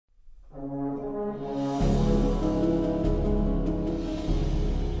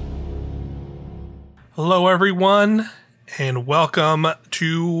Hello, everyone, and welcome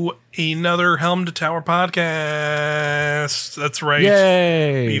to another Helm to Tower podcast. That's right.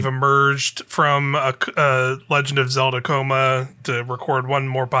 Yay! We've emerged from a Legend of Zelda coma to record one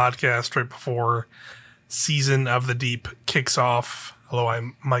more podcast right before Season of the Deep kicks off. Hello,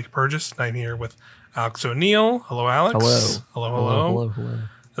 I'm Mike Burgess, and I'm here with Alex O'Neill. Hello, Alex. Hello.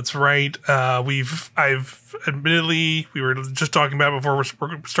 That's right. I've admittedly, we were just talking about before we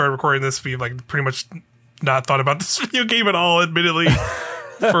started recording this. We've pretty much not thought about this video game at all, admittedly,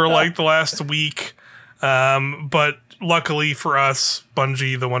 for the last week. But luckily for us,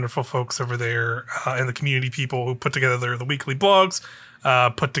 Bungie, the wonderful folks over there, and the community people who put together the weekly blogs,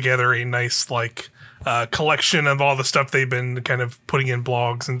 put together a nice collection of all the stuff they've been kind of putting in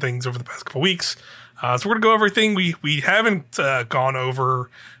blogs and things over the past couple weeks. So we're going to go over everything we haven't gone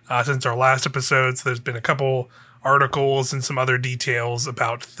over since our last episode. So there's been a couple articles and some other details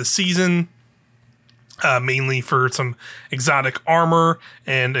about the season, mainly for some exotic armor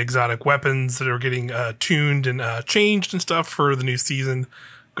and exotic weapons that are getting tuned and changed and stuff for the new season.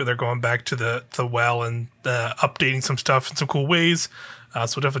 They're going back to the well and updating some stuff in some cool ways. So we'll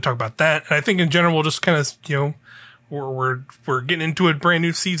definitely talk about that. And I think in general, we'll just kind of, we're getting into a brand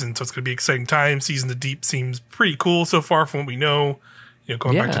new season, so it's going to be an exciting time. Season of the Deep seems pretty cool so far from what we know.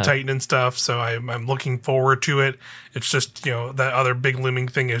 Going back to Titan and stuff. So I'm looking forward to it. It's just that other big looming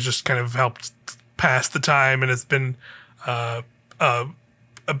thing has just kind of helped pass the time, and it's been a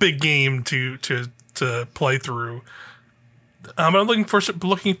big game to play through. I'm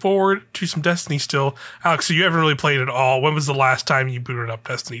looking forward to some Destiny still. Alex, so you haven't really played at all. When was the last time you booted up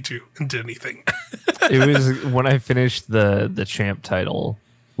Destiny 2 and did anything? It was when I finished the champ title.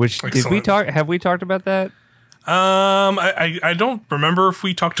 Which Excellent. Did we talk? Have we talked about that? I don't remember if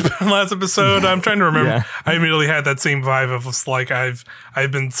we talked about it last episode. I'm trying to remember. Yeah. I immediately had that same vibe of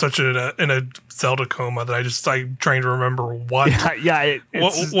I've been such in a Zelda coma that I'm trying to remember what.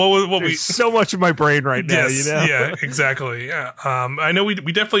 What we so much in my brain right now. Yes, yeah, exactly. Yeah. I know we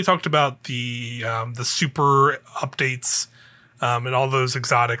definitely talked about the super updates. And all those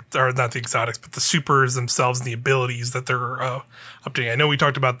exotic, or not the exotics, but the supers themselves and the abilities that they're updating. I know we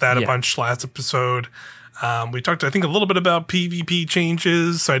talked about that a bunch last episode. We talked, I think, a little bit about PvP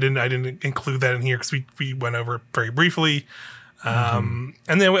changes, so I didn't include that in here because we went over it very briefly. And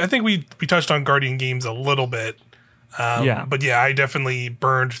then I think we touched on Guardian games a little bit. But yeah, I definitely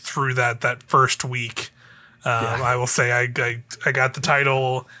burned through that first week. I will say I got the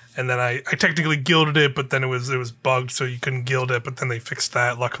title, and then I technically guilded it, but then it was bugged, so you couldn't guild it. But then they fixed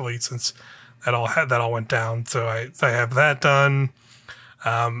that, luckily, since that all went down. So I have that done.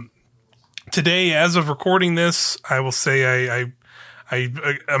 Today, as of recording this, I will say I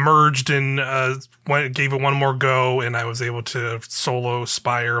emerged and gave it one more go, and I was able to solo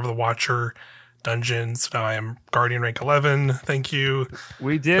Spire of the Watcher dungeons. Now I am Guardian rank 11. Thank you.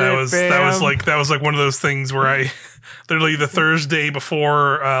 We did that it, was fam. that was one of those things where I literally the Thursday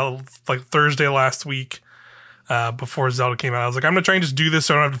before Thursday last week before Zelda came out, I was like, I'm gonna try and just do this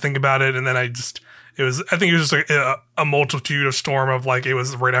so I don't have to think about it. And then I think it was just a multitude of storm of it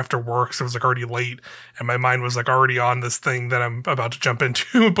was right after work, so it was already late, and my mind was already on this thing that I'm about to jump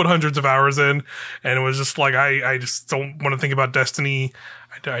into and put hundreds of hours in, and it was just I just don't want to think about Destiny.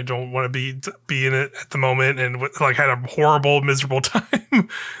 I don't want to be in it at the moment, and had a horrible, miserable time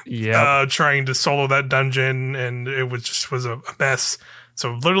trying to solo that dungeon, and it was a mess.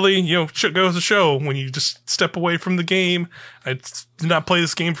 So literally, shit goes to show when you just step away from the game. I did not play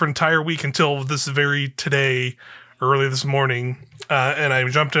this game for an entire week until this very today, early this morning, and I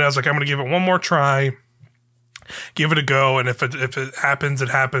jumped in. I was like, I'm going to give it one more try, give it a go, and if it happens, it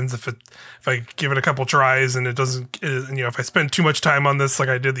happens. If I give it a couple tries and it doesn't, if I spend too much time on this like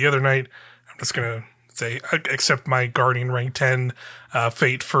I did the other night, I'm just going to say accept my Guardian rank 10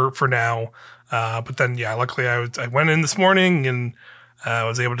 fate for now. But then, luckily I went in this morning and I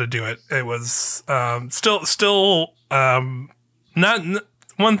was able to do it. It was still not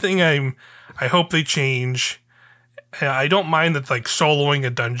one thing I hope they change. I don't mind that soloing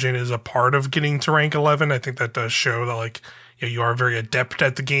a dungeon is a part of getting to rank 11. I think that does show that you are very adept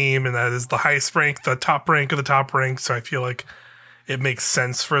at the game, and that is the highest rank, the top rank of the top rank. So I feel like it makes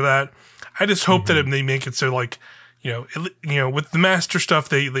sense for that. I just hope that they make it so with the master stuff,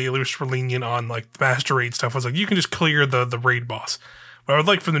 they at least were lenient on the master raid stuff. Was you can just clear the raid boss. What I would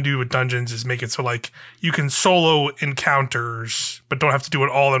like for them to do with dungeons is make it so you can solo encounters, but don't have to do it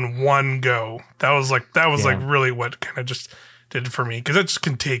all in one go. That was really what kind of just did it for me, because that just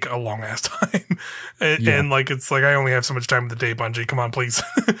can take a long ass time, and it's I only have so much time in the day. Bungie, come on, please.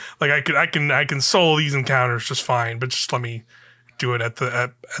 I can solo these encounters just fine, but just let me do it at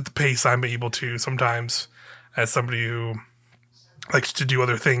the pace I'm able to sometimes, as somebody who likes to do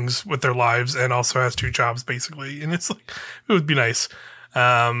other things with their lives and also has 2 jobs basically, and it's like it would be nice.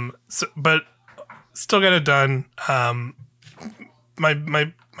 But still got it done.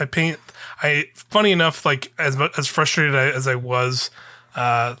 My pain. Funny enough, like as frustrated as I was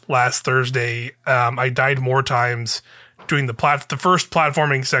last Thursday, I died more times doing the first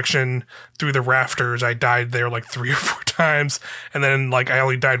platforming section through the rafters. I died there like 3 or 4 times, and then like I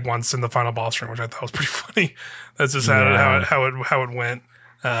only died once in the final boss room, which I thought was pretty funny. That's just how it went.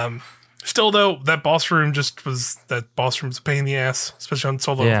 Still though, that boss room's a pain in the ass, especially on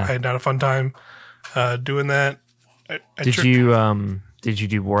solo. Yeah. I had not a fun time doing that. Did you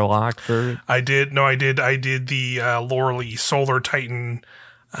do Warlock for it? I did. No, I did. I did the Loreley Solar Titan.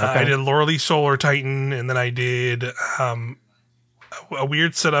 I did Loreley Solar Titan, and then I did a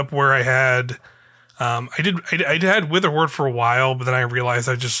weird setup where I had. I had Witherward for a while, but then I realized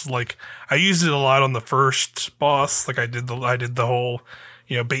I used it a lot on the first boss. Like I did the whole,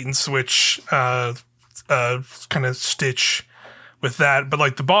 bait and switch kind of stitch with that. But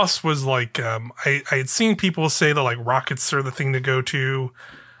like the boss was like I had seen people say that like rockets are the thing to go to.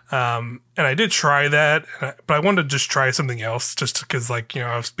 And I did try that, but I wanted to just try something else just because I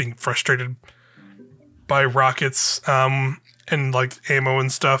was being frustrated by rockets, and like ammo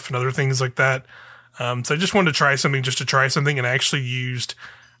and stuff and other things like that. So I just wanted to try something just to try something. And I actually used,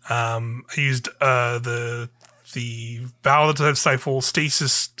 the Battle of the Stifle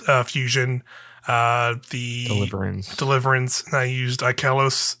Stasis, fusion, the Deliverance. And I used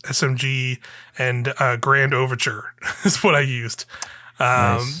Ikelos SMG and, Grand Overture is what I used.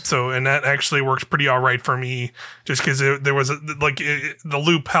 Nice. So, and that actually worked pretty all right for me just because there was the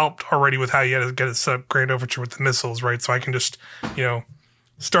loop helped already with how you had to get it set up Grand Overture with the missiles, right? So I can just,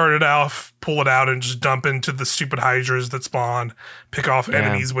 start it off, pull it out and just dump into the stupid hydras that spawn, pick off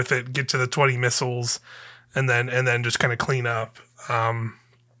enemies with it, get to the 20 missiles and then just kind of clean up.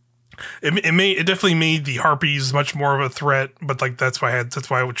 It definitely made the harpies much more of a threat, but like, that's why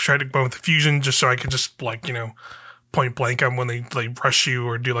I would try to go with the fusion just so I could just point blank them when they rush you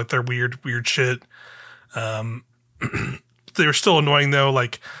or do like their weird shit. They were still annoying though.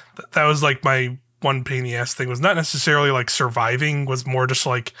 Like that was like my one pain in the ass thing was not necessarily like surviving, was more just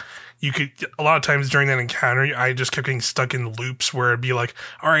like you could a lot of times during that encounter I just kept getting stuck in loops where it'd be like,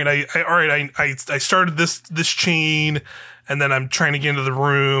 all right, I started this chain and then I'm trying to get into the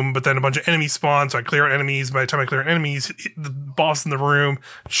room, but then a bunch of enemies spawn, so I clear out enemies. By the time I clear out enemies, the boss in the room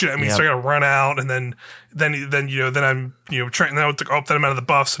shoot at me, so I gotta run out, and then I'm trying. Now it's like, then I'm out of the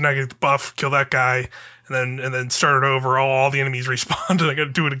buff, so now I get the buff, kill that guy, and then start it over. All the enemies respawn, and I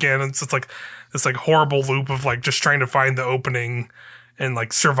gotta do it again. And so it's like this like horrible loop of like just trying to find the opening, and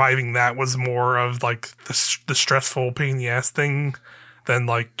like surviving that was more of like the stressful pain in the ass thing than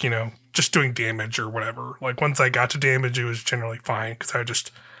like just doing damage or whatever. Like once I got to damage, it was generally fine because I would just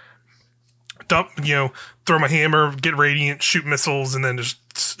dump, throw my hammer, get radiant, shoot missiles, and then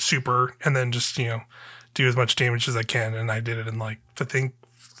just super, and then just do as much damage as I can. And I did it in I think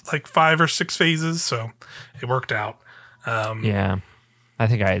 5 or 6 phases, so it worked out. Yeah, I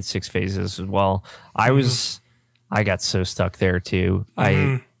think I had 6 phases as well. I got so stuck there too.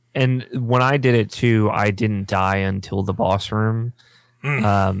 And when I did it too, I didn't die until the boss room.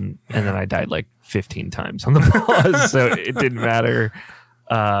 And then I died like 15 times on the boss, so it didn't matter.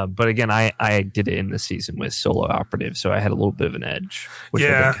 But again, I did it in the season with solo operative, so I had a little bit of an edge. Which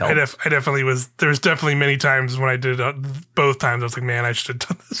I definitely was. There's definitely many times when I did both times. I was like, man, I should have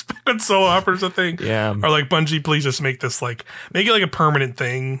done this back with solo operative, I think. Yeah. Or like Bungie, please just make this make it like a permanent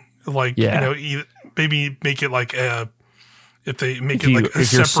thing. Like maybe make it like a. If they make it like a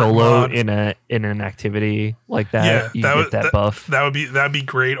if you're solo mod. in an activity like that, you get that buff. That'd be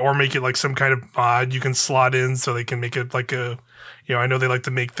great. Or make it like some kind of mod you can slot in so they can make it like a, I know they like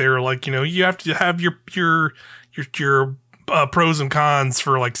to make their like, you have to have your pros and cons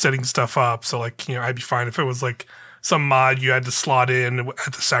for like setting stuff up. So like, I'd be fine if it was like some mod you had to slot in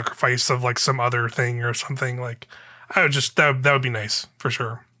at the sacrifice of like some other thing or something. Like I would just that would be nice for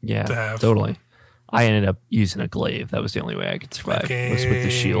sure. Yeah, to have. Totally. I ended up using a glaive. That was the only way I could survive. Was with the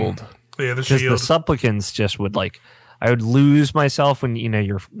shield. Yeah, the shield. Because the supplicants just would I would lose myself when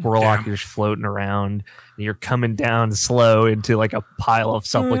your warlock, you're floating around, and you're coming down slow into like a pile of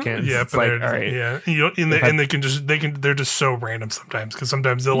supplicants. Yeah, it's like, all right. Yeah, they're just so random sometimes because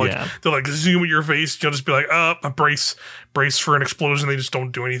sometimes they'll zoom at your face. You'll just be like, a brace for an explosion. They just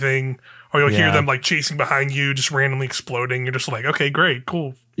don't do anything. Or you'll hear them like chasing behind you, just randomly exploding. You're just like, okay, great,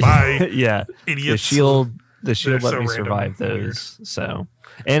 cool, bye. Yeah, idiots. The shield let me survive those. Weird. So,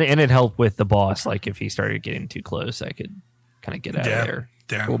 and it helped with the boss. Like if he started getting too close, I could kind of get out of there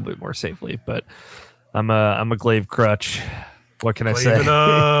Yeah. a little bit more safely. But I'm a glaive crutch. What can I Glaive it say?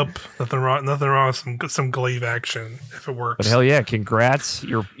 up. Nothing wrong with some glaive action if it works. But hell yeah, congrats.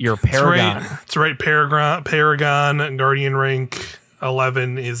 You're Paragon. That's right. Paragon Guardian rank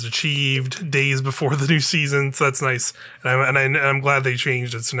 11 is achieved days before the new season, so that's nice. And I'm glad they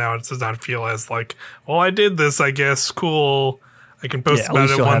changed it, so now it does not feel as like, well, I did this, I guess. Cool. I can post At about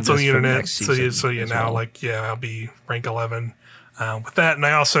least it once once on this the for internet. next season Now, well. like, yeah, I'll be rank 11 with that. And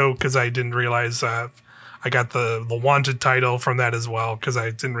I also, because I didn't realize I got the wanted title from that as well, because I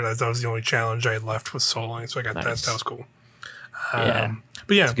didn't realize that was the only challenge I had left with soloing, so I got Nice. that was cool. Yeah.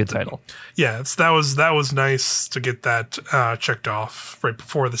 But yeah, It's a good title. Yeah, that was nice to get that checked off right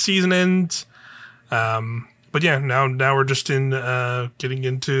before the season ends. But yeah, now we're just in getting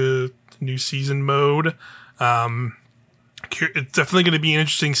into new season mode. It's definitely going to be an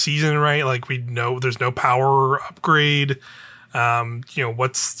interesting season, right? Like, we know there's no power upgrade. We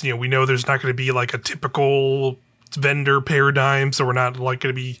know there's not going to be like a typical vendor paradigm, so we're not like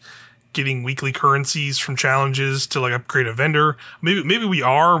going to be getting weekly currencies from challenges to like upgrade a vendor. Maybe we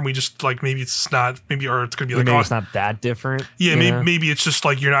are, and we just like, maybe it's not, or it's going to be like, maybe it's not that different. Yeah, maybe it's just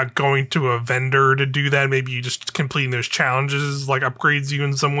like you're not going to a vendor to do that. Maybe you just completing those challenges like upgrades you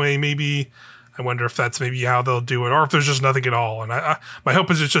in some way. Maybe I wonder if that's maybe how they'll do it, or if there's just nothing at all. And my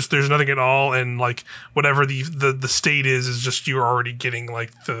hope is it's just there's nothing at all, and like whatever the state is just you're already getting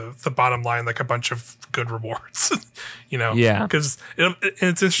like the bottom line, like a bunch of good rewards, Yeah. Because it's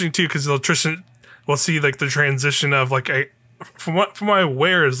interesting too, because we'll see like the transition of like from what I'm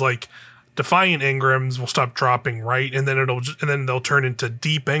aware is like Defiant engrams will stop dropping, right? And then they'll turn into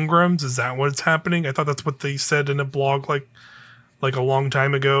deep engrams. Is that what's happening? I thought that's what they said in a blog like a long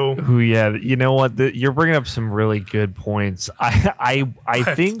time ago. Ooh, yeah. You know what? You're bringing up some really good points. I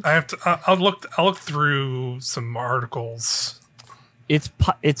think I'll look through some articles.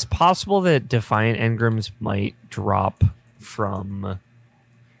 it's possible that Defiant engrams might drop from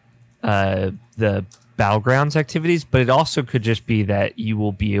the Battlegrounds activities, but it also could just be that you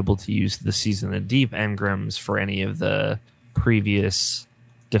will be able to use the Season of Deep engrams for any of the previous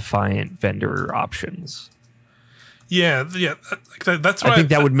Defiant vendor options. Yeah. That's what I think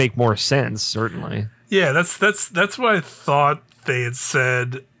that would make more sense, certainly. Yeah, that's what I thought they had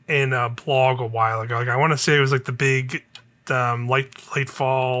said in a blog a while ago. Like, I want to say it was like the big late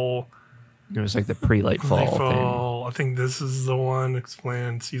fall. It was like the pre-Lightfall thing. I think this is the one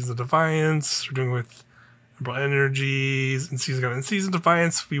explained. Season of Defiance. We're doing with energies and Season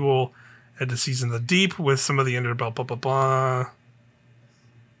Defiance. We will head to Season of the Deep with some of the ender blah blah blah blah.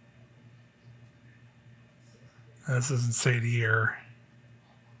 This doesn't say it here.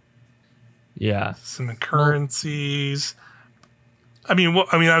 Yeah. Some currencies.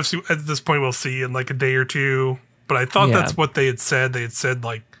 Obviously at this point we'll see in like a day or two. But I thought that's what they had said. They had said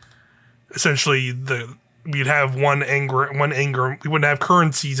like essentially we'd have one engram. We wouldn't have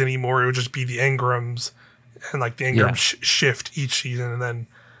currencies anymore. It would just be the engrams, and like the engram shift each season, and then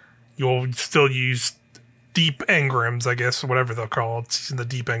you'll still use deep engrams, I guess, or whatever they'll call it, season the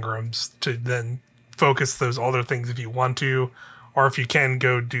deep engrams, to then focus those other things if you want to, or if you can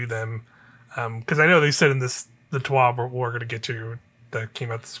go do them. Because I know they said in the TWAB we're going to get to that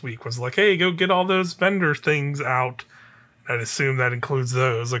came out this week was like, hey, go get all those vendor things out. I'd assume that includes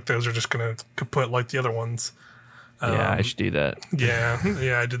those. Like, those are just going to put like the other ones. Yeah, I should do that. Yeah,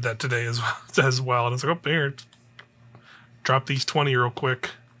 I did that today as well. And I was like, oh, here, drop these 20 real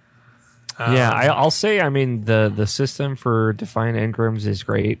quick. I'll say, I mean, the system for Defiant engrams is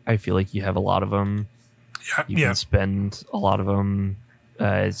great. I feel like you have a lot of them. You can spend a lot of them.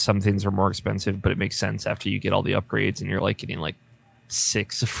 Some things are more expensive, but it makes sense after you get all the upgrades, and you're like getting like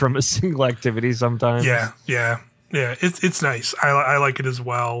 6 from a single activity sometimes. Yeah. It's nice. I like it as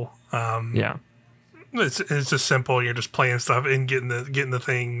well. It's just simple. You're just playing stuff and getting the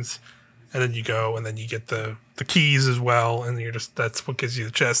things, and then you go, and then you get the keys as well, and that's what gives you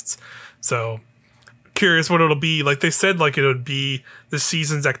the chests. So curious what it'll be. Like they said, like it would be this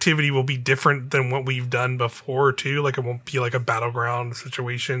season's activity will be different than what we've done before too. Like it won't be like a battleground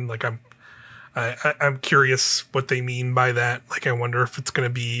situation. Like I'm curious what they mean by that. Like I wonder if it's going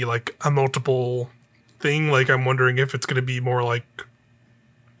to be like a multiple thing. Like I'm wondering if it's going to be more like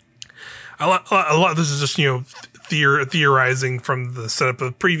a lot. This is just theorizing from the setup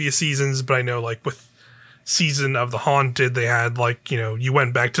of previous seasons, but I know like with Season of the Haunted, they had like you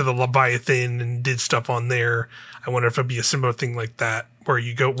went back to the Leviathan and did stuff on there. I wonder if it'd be a similar thing like that, where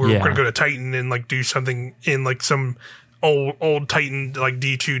we're going to go to Titan and like do something in like some old Titan, like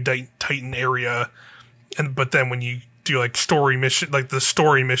D2 Titan area, but then when you do like story mission, like the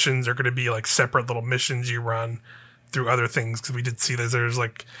story missions are going to be like separate little missions you run through other things because we did see that there's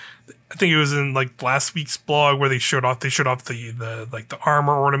like, I think it was in like last week's blog where they showed off the like the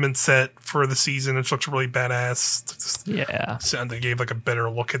armor ornament set for the season, which looks really badass. Yeah. So they gave like a better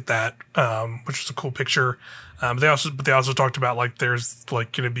look at that, which was a cool picture. They also talked about like there's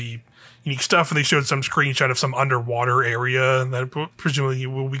like going to be unique stuff, and they showed some screenshot of some underwater area that presumably you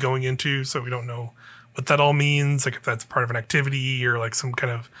will be going into. So we don't know what that all means, like if that's part of an activity or like some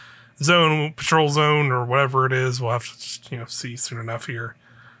kind of patrol zone or whatever it is. We'll have to just see soon enough here.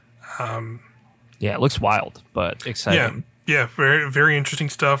 Yeah, it looks wild, but exciting. Yeah, very very interesting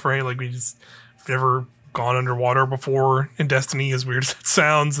stuff, right? Like we've never gone underwater before in Destiny, as weird as that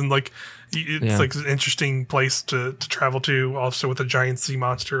sounds, and like it's like an interesting place to travel to, also with a giant sea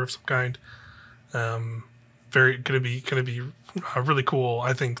monster of some kind. Gonna be really cool.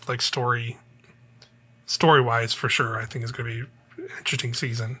 I think like story wise for sure. I think it's gonna be an interesting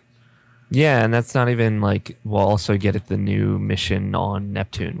season. Yeah, and that's not even like we'll also get at the new mission on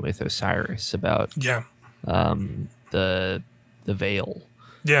Neptune with Osiris about the veil.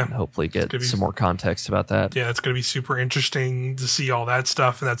 Yeah, and hopefully get some more context about that. Yeah, it's going to be super interesting to see all that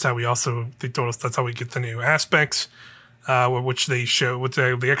stuff, and that's how they told us that's how we get the new aspects, which they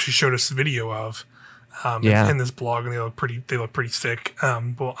actually showed us a video of in this blog, and they look pretty sick.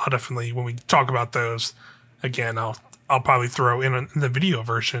 Well, I'll definitely, when we talk about those again, I'll probably throw in the video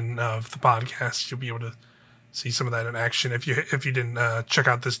version of the podcast. You'll be able to see some of that in action if you didn't check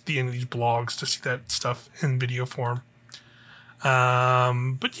out these blogs to see that stuff in video form.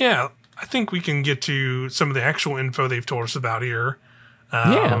 But yeah, I think we can get to some of the actual info they've told us about here.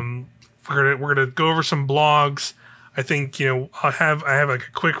 We're gonna go over some blogs. I think I have like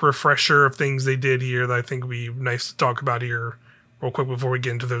a quick refresher of things they did here that I think would be nice to talk about here real quick before we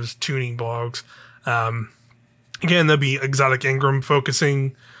get into those tuning blogs. Again, there'll be exotic engram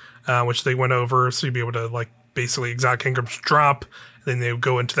focusing, which they went over, so you'll be able to like basically exotic engrams drop. Then they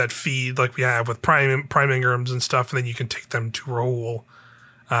go into that feed like we have with prime engrams and stuff, and then you can take them to Raoul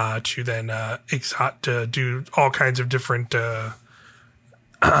to then to do all kinds of different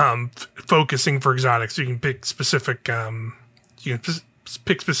focusing for exotics. So you can pick specific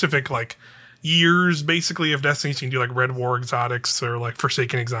like years basically of Destiny. So you can do like Red War exotics or like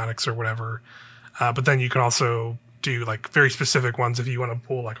Forsaken exotics or whatever. But then you can also do like very specific ones if you want to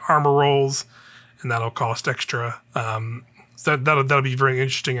pull like armor rolls, and that'll cost extra. So that'll be very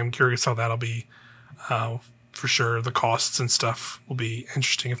interesting. I'm curious how that'll be. For sure, the costs and stuff will be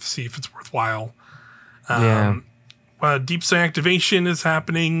interesting to see if it's worthwhile. Deep Sight activation is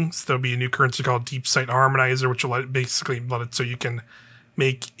happening. So there'll be a new currency called Deep Sight Harmonizer, which will basically let it so you can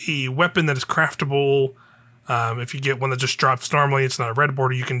make a weapon that is craftable. If you get one that just drops normally, it's not a red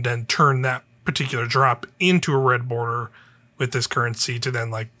border, you can then turn that particular drop into a red border with this currency to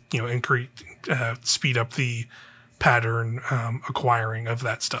then increase speed up the pattern acquiring of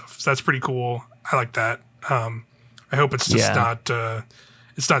that stuff. So that's pretty cool. I like that. I hope it's just not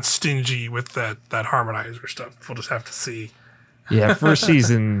stingy with that harmonizer stuff. We'll just have to see. Yeah, first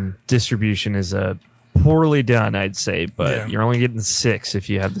season distribution is poorly done, I'd say, but you're only getting 6 if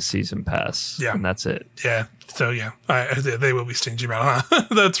you have the season pass. Yeah, and that's it. Yeah. So they will be stingy about it. Huh?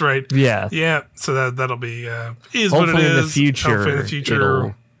 That's right. Yeah. Yeah. So that'll be is hopefully what it is. Hopefully in the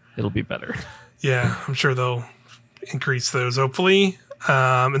future, it'll be better. Yeah, I'm sure they'll increase those. Hopefully.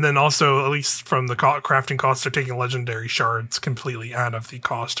 And then also, at least from the crafting costs, they're taking legendary shards completely out of the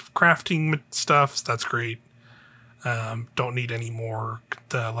cost of crafting stuff. So that's great. Don't need any more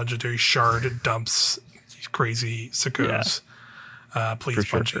legendary shard dumps. Crazy sickos. Please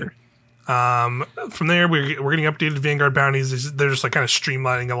punch it. From there, we're getting updated Vanguard bounties. They're just like kind of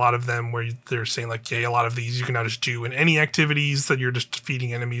streamlining a lot of them, where they're saying like, a lot of these you can now just do in any activities that you're just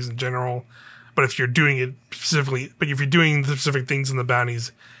defeating enemies in general. But if you're doing it specifically, if you're doing the specific things in the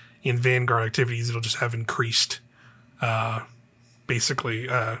bounties in Vanguard activities, it'll just have increased, basically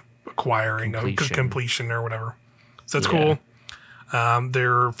acquiring completion or whatever. So that's cool.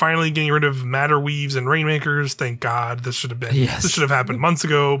 They're finally getting rid of matter weaves and rainmakers. Thank God. This should have happened months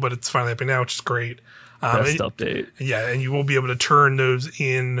ago, but it's finally happening now, which is great. Best update. Yeah, and you will be able to turn those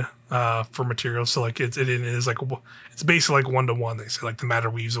in for materials. So like it is like it's basically like 1-to-1. They say like the matter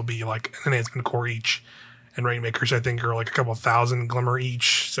weaves will be like an enhancement core each, and rainmakers I think are like a couple thousand glimmer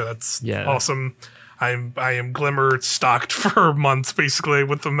each. So that's awesome. I am glimmer stocked for months basically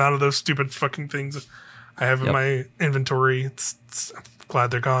with the amount of those stupid fucking things I have in my inventory. I'm glad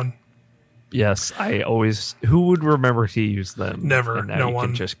they're gone. Yes, who would remember to use them? Never. And now no you one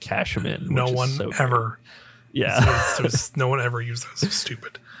can just cash them in. No one ever. Yeah. No one ever used those. It's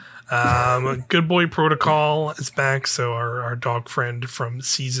stupid. Good Boy Protocol is back, so our dog friend from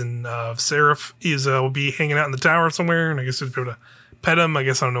season of Seraph will be hanging out in the tower somewhere, and I guess we'll be able to pet him. I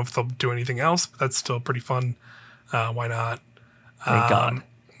guess I don't know if they'll do anything else, but that's still pretty fun. Why not? Thank God.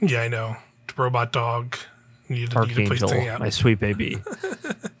 Yeah, I know. Robot dog. Need a place to hang Archangel, out. my sweet baby.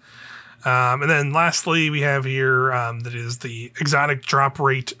 And then lastly, we have here that is the exotic drop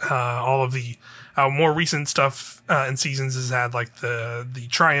rate. All of the more recent stuff in seasons has had like the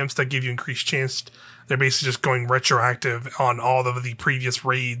triumphs that give you increased chance. They're basically just going retroactive on all of the previous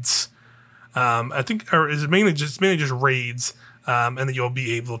raids. I think, or is it mainly just raids, and then you'll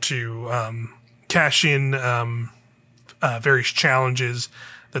be able to cash in various challenges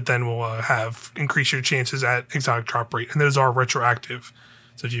that then will have increase your chances at exotic drop rate, and those are retroactive.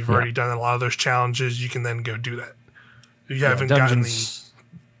 So if you've already done a lot of those challenges, you can then go do that. If you haven't Dungeons,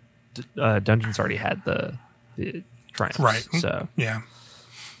 Dungeons already had the triumphs, right? So Yeah,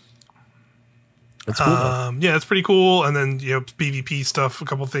 it's cool. yeah, it's pretty cool. And then PvP stuff, a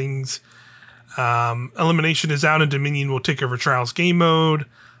couple things. Elimination is out, and Dominion will take over Trials game mode.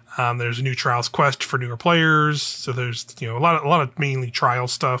 There's a new Trials quest for newer players, so there's a lot of mainly trial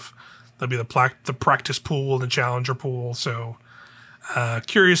stuff. There'll be the practice pool and the challenger pool. So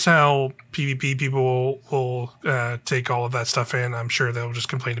curious how PvP people will take all of that stuff in. I'm sure they'll just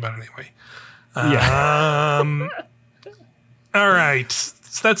complain about it anyway. All right,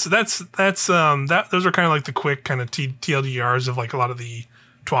 so that's that. Those are kind of like the quick kind of TLDRs of like a lot of the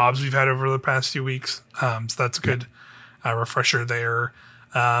TWABs we've had over the past few weeks. So that's a good refresher there.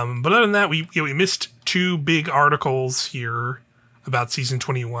 But other than that, we missed two big articles here about Season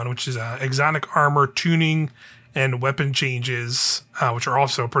 21, which is exotic armor tuning and weapon changes, which are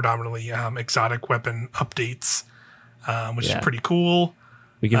also predominantly exotic weapon updates, which is pretty cool.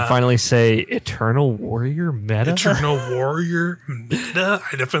 We can finally say Eternal Warrior meta. Eternal Warrior meta.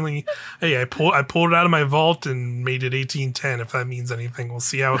 I pulled it out of my vault and made it 1810. If that means anything, we'll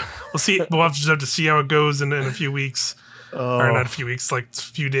see. We'll just have to see how it goes in a few weeks. Or not a few weeks, like a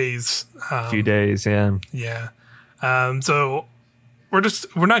few days. Few days, yeah. Yeah. So we're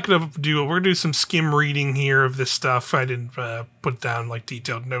gonna do some skim reading here of this stuff. I didn't put down like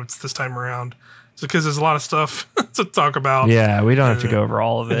detailed notes this time around, because there's a lot of stuff to talk about. Yeah, we don't have to go over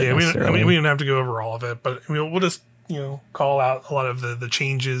all of it. Yeah, we don't have to go over all of it, but we'll just call out a lot of the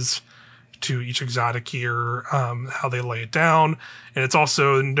changes to each exotic here, how they lay it down, and it's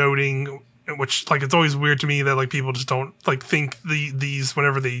also noting. Which, like, it's always weird to me that, like, people just don't, like, think these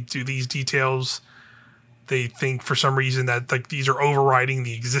whenever they do these details, they think for some reason that, like, these are overriding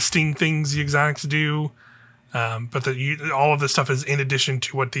the existing things the exotics do. But all of this stuff is in addition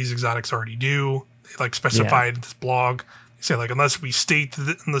to what these exotics already do. They, like, specified in this blog. They say, like, unless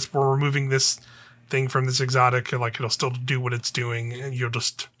we're removing this thing from this exotic, like, it'll still do what it's doing, and you'll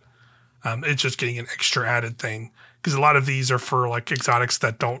just, it's just getting an extra added thing. Because a lot of these are for, like, exotics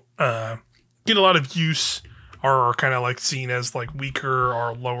that don't, get a lot of use, or are kind of like seen as like weaker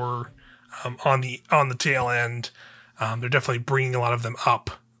or lower on the tail end. They're definitely bringing a lot of them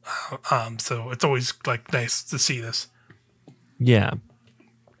up, so it's always like nice to see this. Yeah,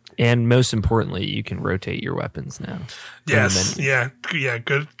 and most importantly, you can rotate your weapons now. Yes, yeah.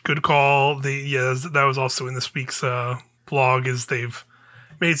 Good call. That was also in this week's blog. Is they've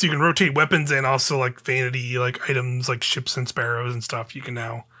made so you can rotate weapons and also like vanity like items like ships and sparrows and stuff. You can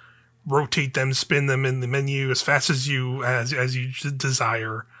now rotate them, spin them in the menu as fast as you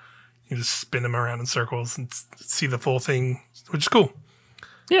desire. You just spin them around in circles and see the full thing, which is cool.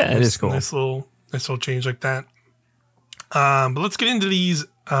 Yeah, it is cool. Nice little change like that. But let's get into these.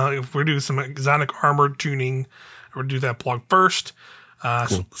 If we're doing some exotic armor tuning, we'll do that blog first.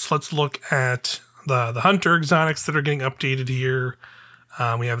 Cool. So let's look at the hunter exotics that are getting updated here.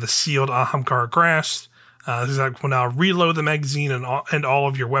 We have the sealed Ahamkara grass. This exotic will now reload the magazine and all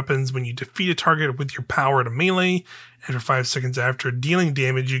of your weapons when you defeat a target with your power to melee. And for 5 seconds after dealing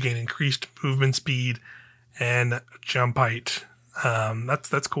damage, you gain increased movement speed and jump height.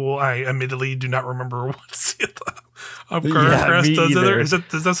 That's cool. I admittedly do not remember what sealed Ahamkara grass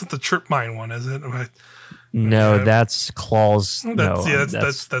does. That's what the trip mine one, is it? No, that's claws.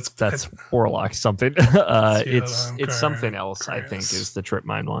 That's Warlock something. It's something else. I think is the trip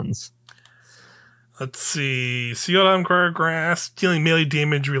mine ones. Let's see. Sealed Ahamkara grass. Dealing melee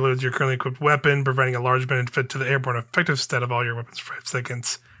damage reloads your currently equipped weapon, providing a large benefit to the airborne effective stat of all your weapons for 5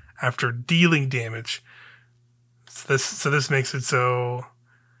 seconds after dealing damage. So this makes it so.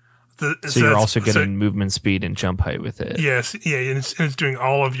 So you're also getting movement speed and jump height with it. Yes, yeah, and it's doing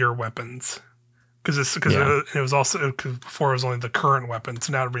all of your weapons. Because it was also, cause before it was only the current weapon,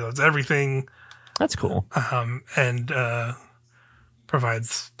 so now it reloads everything. That's cool. And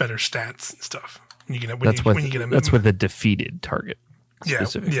provides better stats and stuff. When you get That's when you get that's with a defeated target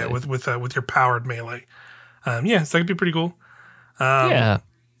specifically. with your powered melee. So that could be pretty cool. Yeah.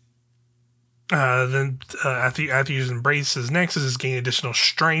 Then after you use Embrace, his next is gain additional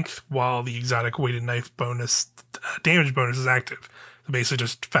strength while the exotic weighted knife bonus damage bonus is active. So basically,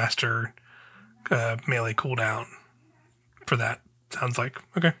 just faster melee cooldown for that. Sounds like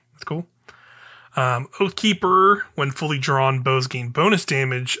okay, that's cool. Oathkeeper, when fully drawn, bows gain bonus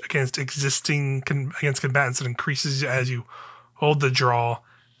damage against against combatants that increases as you hold the draw,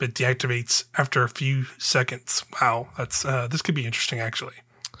 but deactivates after a few seconds. Wow, that's this could be interesting actually.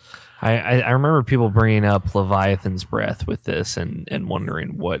 I remember people bringing up Leviathan's Breath with this and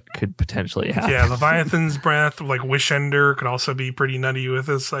wondering what could potentially happen. Yeah, Leviathan's Breath, like Wish Ender, could also be pretty nutty with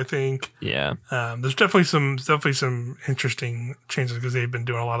this, I think. Yeah. There's definitely some interesting changes because they've been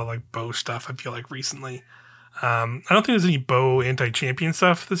doing a lot of like bow stuff, I feel like, recently. I don't think there's any bow anti-champion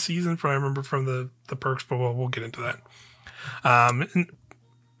stuff this season from I remember from the perks, but we'll get into that.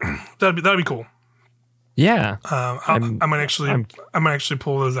 That'd be cool. Yeah. I might actually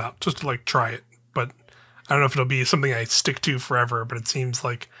pull those out just to like try it, but I don't know if it'll be something I stick to forever. But it seems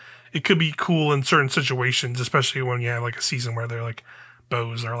like it could be cool in certain situations, especially when you have like a season where they're like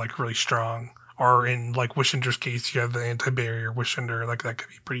bows are like really strong, or in like Wishender's case, you have the anti-barrier Wishender, like that could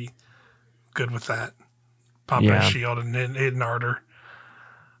be pretty good with that. Pop a shield and hidden ardor.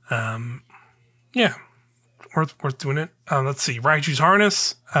 Yeah. Worth doing it. Let's see. Raichu's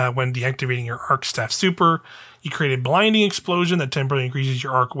Harness. When deactivating your Arc Staff Super, you create a blinding explosion that temporarily increases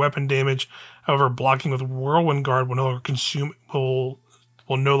your arc weapon damage. However, blocking with Whirlwind Guard will no longer consume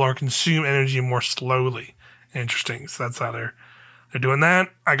energy more slowly. Interesting. So that's how they're doing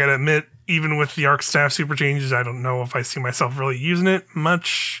that. I gotta admit, even with the Arc Staff Super changes, I don't know if I see myself really using it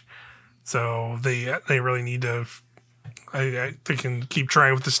much. So they really need to. They can keep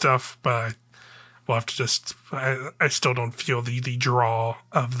trying with this stuff, but we'll have to just. I still don't feel the draw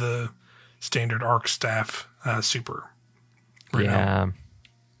of the standard Arc Staff Super. Right now.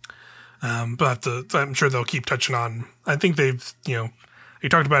 But I'm sure they'll keep touching on. I think they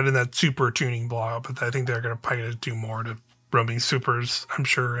talked about it in that Super tuning blog, but I think they're going to probably do more to roaming supers. I'm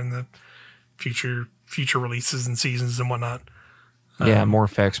sure in the future releases and seasons and whatnot. Yeah, more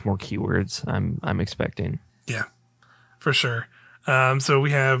effects, more keywords. I'm expecting. Yeah, for sure. So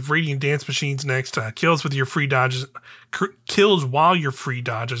we have Radiant Dance Machines next. Kills while your free dodge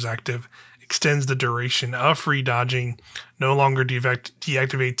is active. Extends the duration of free dodging. No longer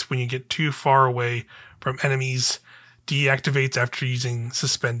deactivates when you get too far away from enemies. Deactivates after using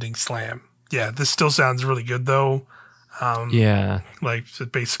Suspending Slam. Yeah, this still sounds really good though. Like so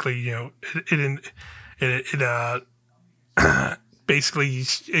basically, it basically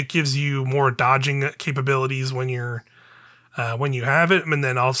it gives you more dodging capabilities when you have it, and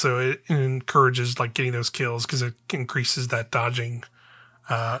then also it encourages like getting those kills because it increases that dodging,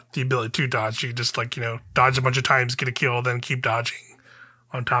 the ability to dodge. You just dodge a bunch of times, get a kill, then keep dodging.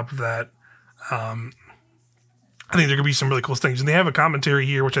 On top of that, I think there could be some really cool things, and they have a commentary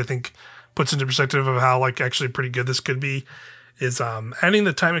here which I think puts into perspective of how actually pretty good this could be. Is adding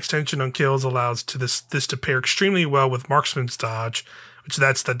the time extension on kills allows this to pair extremely well with Marksman's Dodge, which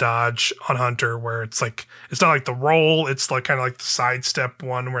that's the dodge on Hunter where it's not like the roll, it's like kind of like the sidestep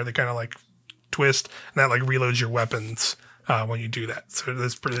one where they kind of like twist and that like reloads your weapons when you do that. So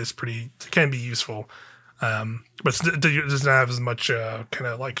it's pretty it can be useful, but it doesn't have as much kind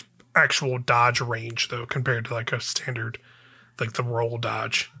of like actual dodge range though compared to like a standard like the roll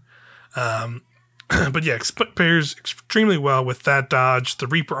dodge. But yeah, split pairs extremely well with that dodge, the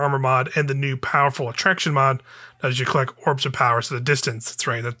Reaper Armor mod, and the new Powerful Attraction mod as you collect Orbs of Power. So the distance, that's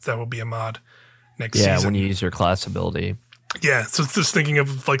right, that will be a mod next season. Yeah, when you use your class ability. Yeah, so it's just thinking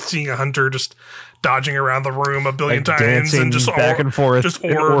of seeing a hunter just dodging around the room a billion times and just back and forth, just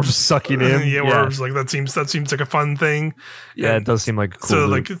orbs sucking in. Yeah, orbs like that seems like a fun thing. Yeah, it does seem like a cool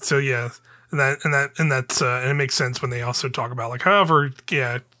loop. Yeah. And it makes sense when they also talk about however,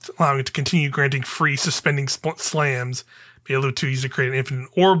 allowing it to continue granting free suspending slams, be able to use to create an infinite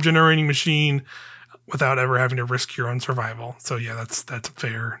orb generating machine without ever having to risk your own survival. So yeah, that's a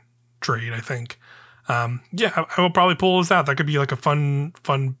fair trade, I think. I will probably pull this out. That could be like a fun,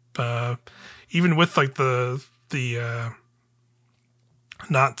 even with the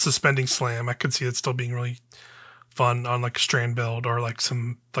not suspending slam. I could see it still being really fun on like a strand build or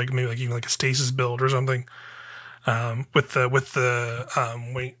maybe even a stasis build or something. With the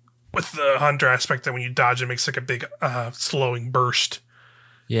hunter aspect that when you dodge it makes like a big slowing burst.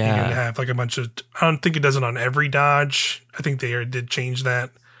 Yeah, you can have like a bunch of. I don't think it does it on every dodge. I think they did change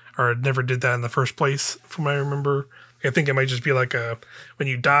that, or never did that in the first place, from what I remember. I think it might just be like when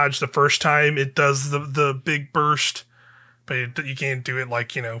you dodge the first time, it does the big burst, but you can't do it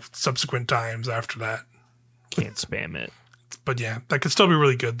like, subsequent times after that. Can't spam it. But yeah, that could still be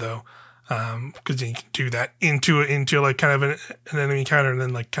really good though. Because you can do that into like kind of an enemy counter and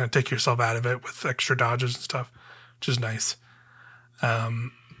then like kind of take yourself out of it with extra dodges and stuff, which is nice.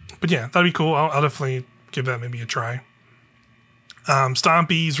 But yeah, that'd be cool. I'll definitely give that maybe a try.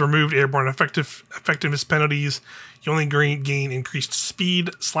 Stompies removed airborne effectiveness penalties. You only gain increased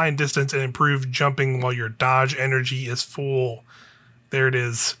speed, slide distance, and improved jumping while your dodge energy is full. There it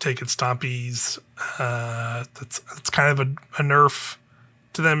is. Take it, Stompies. That's kind of a nerf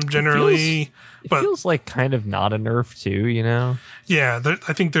to them generally. It feels like kind of not a nerf too, Yeah,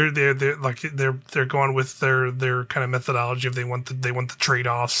 I think they're going with their kind of methodology if they want the trade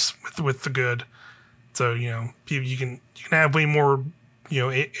offs with the good. So you can have way more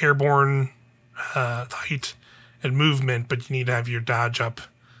airborne height and movement, but you need to have your dodge up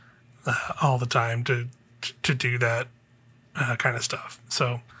all the time to do that kind of stuff.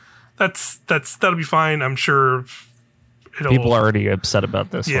 So that'll be fine. I'm sure. People are already upset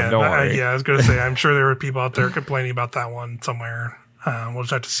about this one. Don't worry. I was going to say, I'm sure there were people out there complaining about that one somewhere. We'll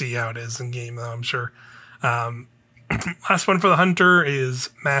just have to see how it is in game, though, I'm sure. Last one for the Hunter is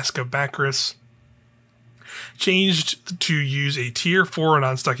Mask of Bacchus. Changed to use a tier 4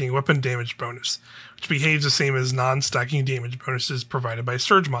 non-stacking weapon damage bonus, which behaves the same as non-stacking damage bonuses provided by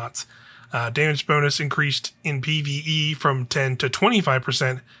Surge mods. Damage bonus increased in PvE from 10 to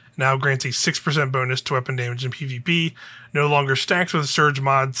 25%, now grants a 6% bonus to weapon damage in PvP, no longer stacks with Surge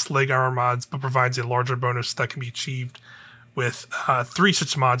mods, leg armor mods, but provides a larger bonus that can be achieved with 3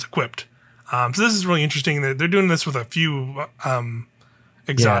 such mods equipped. So this is really interesting. They're doing this with a few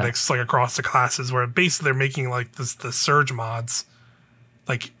exotics like across the classes, where basically they're making like the Surge mods,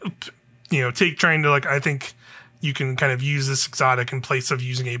 like trying to like, I think you can kind of use this exotic in place of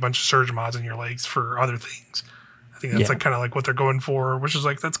using a bunch of Surge mods in your legs for other things. I think that's like kind of like what they're going for, which is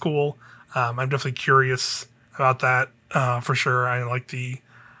like, that's cool. I'm definitely curious about that for sure.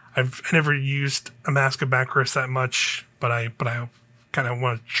 I've never used a Mask of Bacchus that much, but I kind of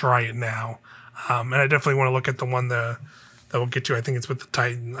want to try it now. And I definitely want to look at the one that we'll get to. I think it's with the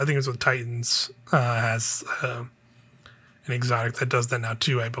Titan. I think it's with Titans has an exotic that does that now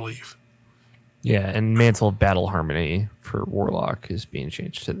too, I believe. Yeah, and Mantle of Battle Harmony for Warlock is being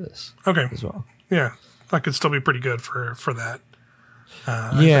changed to this. Okay. As well. Yeah, that could still be pretty good for that.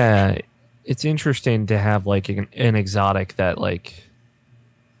 It's interesting to have like an exotic that like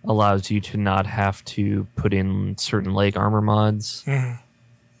allows you to not have to put in certain leg armor mods.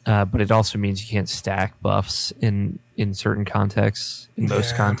 Mm-hmm. But it also means you can't stack buffs in certain contexts, in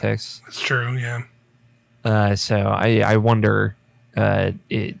most contexts. That's true, yeah. So I wonder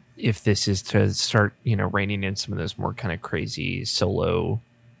if this is to start, reining in some of those more kind of crazy solo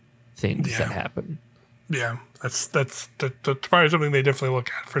things that happen. Yeah, that's probably something they definitely look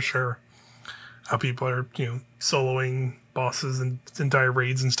at for sure. How people are, soloing bosses and entire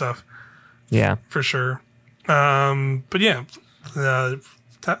raids and stuff. Yeah, for sure. But yeah,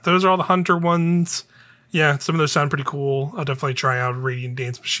 those are all the Hunter ones. Yeah, some of those sound pretty cool. I'll definitely try out Radiant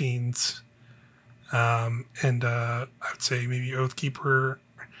Dance Machines. And I would say maybe Oathkeeper.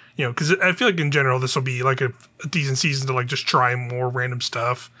 Because I feel like in general this will be like a decent season to like just try more random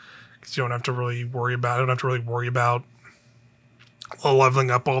stuff. Because you don't have to really worry about it. I don't have to really worry about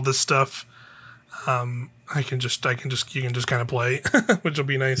leveling up all this stuff. You can just kind of play, which will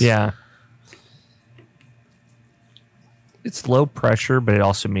be nice. Yeah. It's low pressure, but it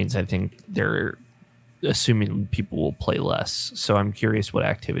also means I think they're assuming people will play less. So I'm curious what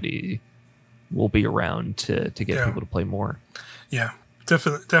activity will be around to get people to play more. Yeah,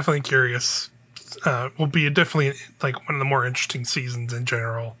 definitely curious. Will be definitely like one of the more interesting seasons in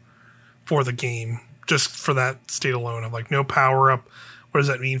general for the game, just for that state alone of like no power up. What does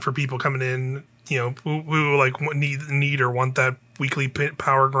that mean for people coming in? Who like need or want that weekly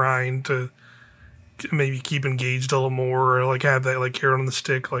power grind to maybe keep engaged a little more, or like have that like carrot on the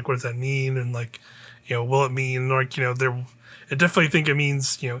stick. Like, what does that mean? And like, will it mean like, I definitely think it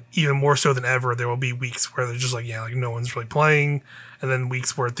means, even more so than ever, there will be weeks where there's just like, like no one's really playing. And then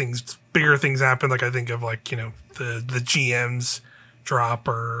weeks where bigger things happen. Like I think of like, the GMs drop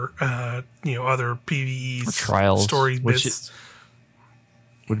or, other PvE or trials, story bits.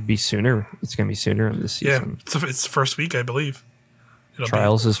 Would be sooner. It's going to be sooner in this season. Yeah, it's the first week, I believe.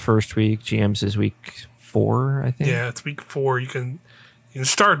 Trials is first week. GMs is week 4, I think. Yeah, it's week 4. You can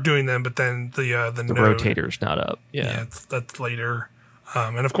start doing them, but then the rotator's not up. Yeah, that's later.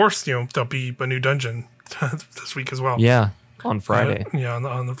 And of course, there'll be a new dungeon this week as well. Yeah, on Friday.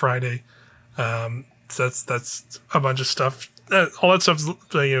 On the Friday. that's a bunch of stuff. All that stuff's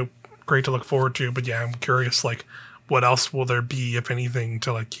great to look forward to. But yeah, I'm curious like what else will there be, if anything,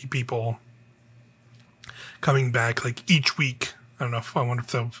 to like keep people coming back like each week. I don't know. I wonder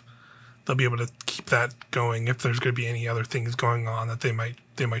if they'll be able to keep that going. If there's going to be any other things going on that they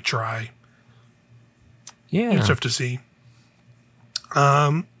might try. Yeah, Just have to see.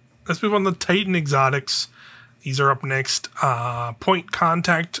 Let's move on to Titan exotics. These are up next. Point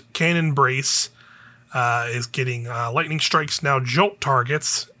contact cannon brace is getting lightning strikes now jolt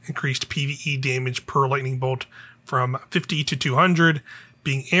targets. Increased PvE damage per lightning bolt from 50 to 200.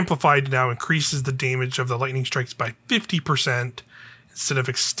 Being amplified now increases the damage of the lightning strikes by 50% instead of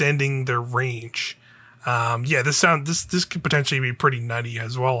extending their range. This could potentially be pretty nutty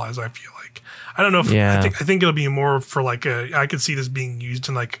as well, as I feel like. I don't know if I think it'll be more for like I could see this being used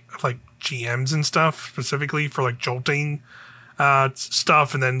in like GMs and stuff, specifically for like jolting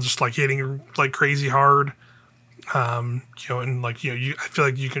stuff, and then just like hitting like crazy hard. I feel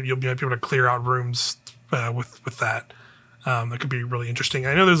like you'll be able to clear out rooms with that. That could be really interesting.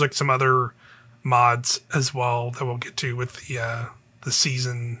 I know there's like some other mods as well that we'll get to with the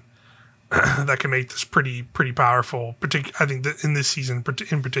season that can make this pretty powerful. I think that in this season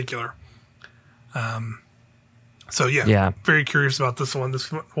in particular. Very curious about this one.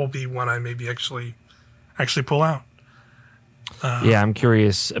 This will be one I maybe actually pull out. I'm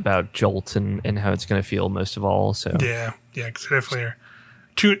curious about Jolt and how it's going to feel most of all. So because definitely are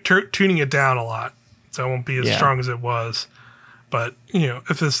tuning it down a lot, so it won't be as strong as it was. But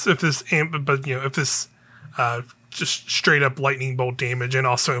if this just straight up lightning bolt damage and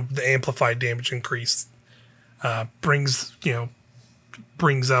also the amplified damage increase brings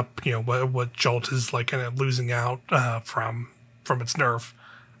up what Jolt is like kind of losing out from its nerf.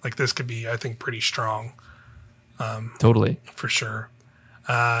 Like this could be, I think, pretty strong. Totally, for sure.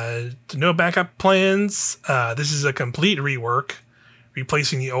 No backup plans. This is a complete rework,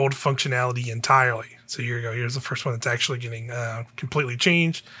 replacing the old functionality entirely. So here you go. Here's the first one that's actually getting completely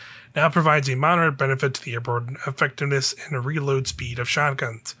changed. Now provides a moderate benefit to the airborne effectiveness and a reload speed of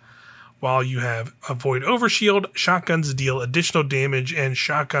shotguns. While you have a Void Overshield, shotguns deal additional damage, and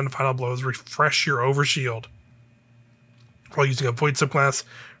shotgun final blows refresh your overshield. While using a Void subclass,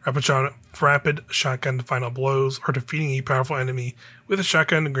 rapid shotgun final blows or defeating a powerful enemy with a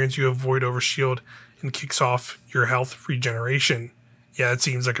shotgun grants you a Void Overshield and kicks off your health regeneration. Yeah, it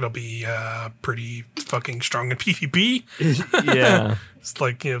seems like it'll be pretty fucking strong in PvP. Yeah. It's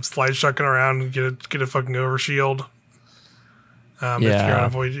like, slide shotgun around and get a fucking overshield. If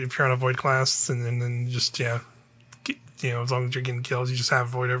you're on a void class, and then just as long as you're getting kills, you just have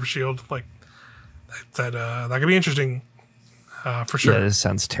void overshield. Like that could be interesting, for sure. Yeah, this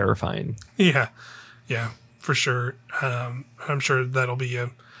sounds terrifying. Yeah, for sure. I'm sure that'll be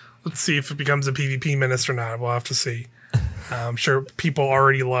let's see if it becomes a PvP menace or not. We'll have to see. I'm sure people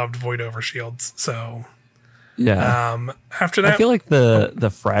already loved void overshields, so. Yeah. After that, I feel like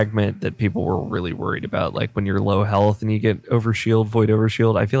the fragment that people were really worried about, like when you're low health and you get overshield, void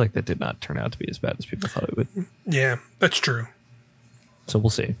overshield, I feel like that did not turn out to be as bad as people thought it would. Yeah, that's true. So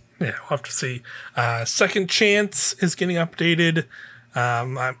we'll see. Yeah, we'll have to see. Second Chance is getting updated.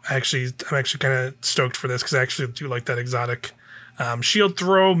 I'm actually kind of stoked for this because I actually do like that exotic. Shield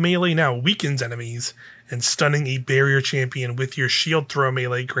throw melee now weakens enemies, and stunning a barrier champion with your shield throw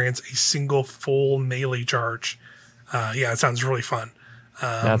melee grants a single full melee charge. It sounds really fun.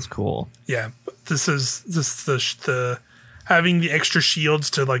 That's cool. Yeah, this the having the extra shields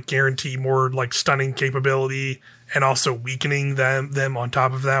to like guarantee more like stunning capability, and also weakening them on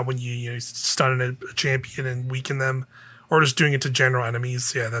top of that when you stun a champion and weaken them, or just doing it to general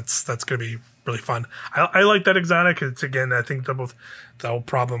enemies. Yeah, that's gonna be really fun. I like that exotic. It's again, I think the whole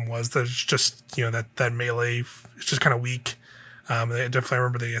problem was there's just that melee is just kind of weak. I definitely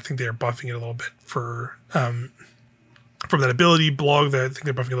remember I think they are buffing it a little bit for from that ability blog. That I think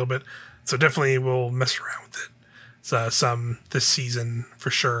they're buffing it a little bit. So definitely we'll mess around with it. Some this season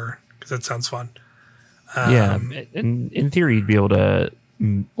for sure because that sounds fun. And in theory, you'd be able to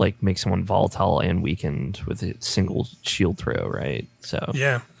like make someone volatile and weakened with a single shield throw, right? So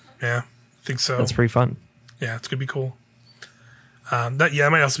yeah, I think so. That's pretty fun. Yeah, it's gonna be cool. That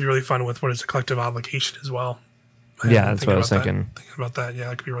might also be really fun with what is a collective obligation as well. That's what I was thinking. Thinking about that,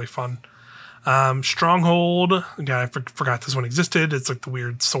 that could be really fun. Stronghold, again, I forgot this one existed. It's like the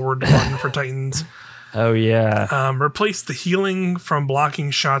weird sword one for Titans. Oh yeah. Replace the healing from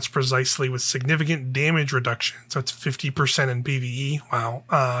blocking shots precisely with significant damage reduction. So it's 50% in PvE. Wow.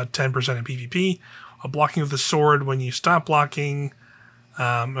 10% in PvP. Blocking with the sword when you stop blocking.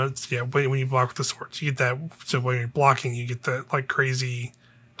 When you block with the sword, you get that. So when you're blocking, you get that like crazy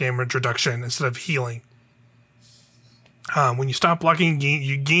damage reduction instead of healing. When you stop blocking,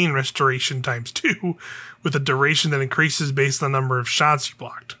 you gain restoration times 2 with a duration that increases based on the number of shots you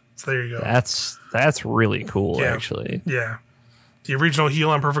blocked. So there you go. That's really cool, actually. Yeah. The original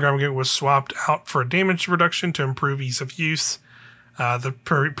heal on Perfect Armageddon was swapped out for a damage reduction to improve ease of use. The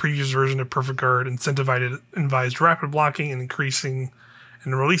previous version of Perfect Guard incentivized rapid blocking and increasing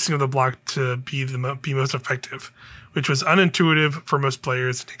and releasing of the block to be most effective, which was unintuitive for most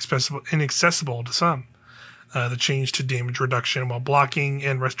players and inaccessible to some. The change to damage reduction while blocking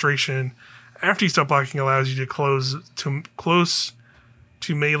and restoration after you stop blocking allows you to close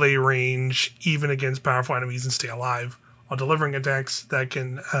to melee range even against powerful enemies and stay alive while delivering attacks that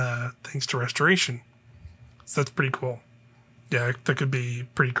can thanks to restoration. So that's pretty cool. Yeah, that could be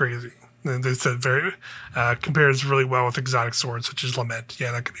pretty crazy. And they said compares really well with exotic swords such as Lament.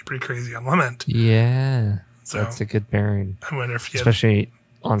 Yeah, that could be pretty crazy on Lament. Yeah, so that's a good pairing. I wonder if especially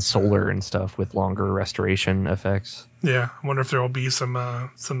on solar and stuff with longer restoration effects. Yeah, I wonder if there will be some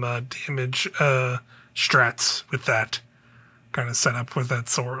damage strats with that kind of setup with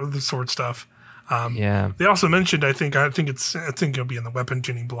the sword stuff. They also mentioned I think it'll be in the weapon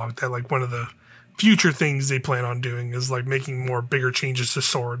tuning blog that like one of the future things they plan on doing is like making more bigger changes to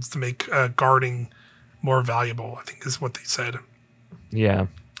swords to make guarding more valuable. I think is what they said. Yeah.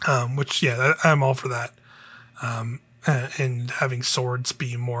 Which I'm all for that. And having swords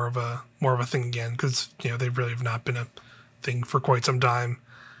be more of a thing again because they really have not been a thing for quite some time.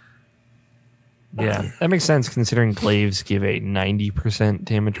 Yeah, that makes sense considering glaives give a 90%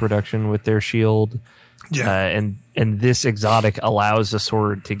 damage reduction with their shield. Yeah, and this exotic allows a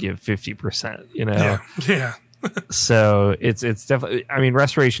sword to give 50%. Yeah. So it's definitely. I mean,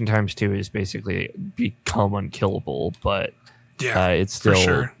 restoration times 2 is basically become unkillable, but it's still. For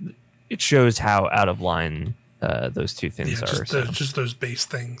sure. It shows how out of line those two things are. Just those base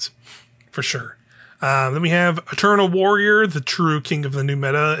things, for sure. Then we have Eternal Warrior, the true king of the new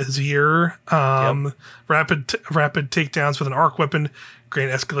meta, is here. Rapid takedowns with an arc weapon grant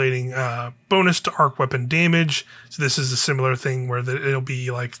escalating bonus to arc weapon damage. So this is a similar thing where it'll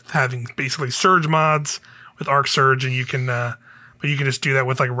be like having basically surge mods with arc surge, and you can just do that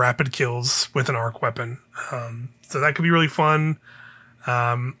with like rapid kills with an arc weapon. So that could be really fun.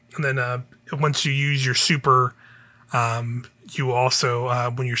 And then once you use your super, you also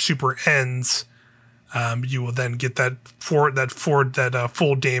when your super ends, you will then get that full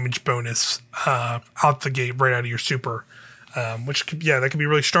damage bonus out the gate right out of your super, which that could be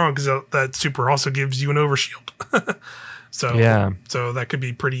really strong because that super also gives you an overshield. So that could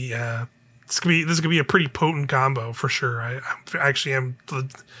be pretty. This could be a pretty potent combo for sure. I actually am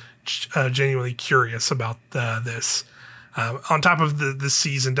genuinely curious about this. On top of this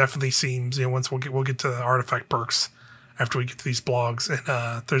season, definitely seems once we'll get to the artifact perks after we get to these blogs,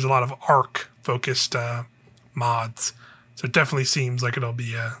 and there's a lot of arc focused mods, so it definitely seems like it'll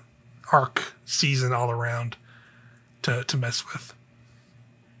be a arc season all around to mess with.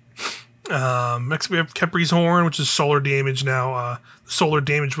 Next we have Kepri's Horn, which is solar damage now. The solar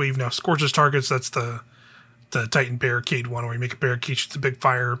damage wave now scorches targets. That's the Titan barricade one where you make a barricade, shoots a big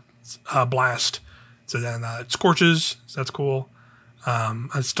fire blast. So then it scorches. So that's cool.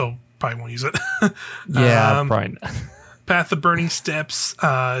 I still probably won't use it. Probably not. Path of Burning Steps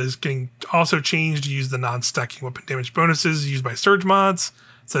is getting also changed to use the non-stacking weapon damage bonuses used by surge mods.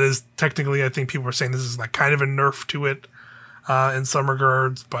 So that is technically, I think people are saying this is like kind of a nerf to it in some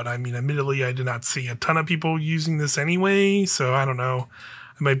regards. But I mean, admittedly, I did not see a ton of people using this anyway. So I don't know.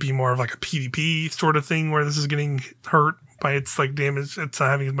 It might be more of like a PvP sort of thing where this is getting hurt by its like damage. It's not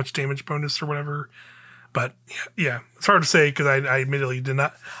having as much damage bonus or whatever. But yeah, it's hard to say because I admittedly did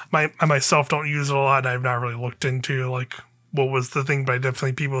not. I myself don't use it a lot. I've not really looked into like what was the thing, but I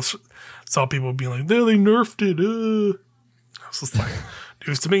definitely saw people being like, "There, they nerfed it." I was just like,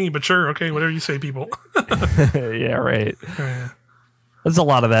 news to me, but sure, okay, whatever you say, people. Yeah, right. Yeah. There's a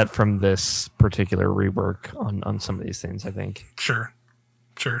lot of that from this particular rework on some of these things, I think. Sure.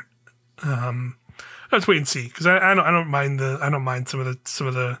 Let's wait and see because I don't mind some of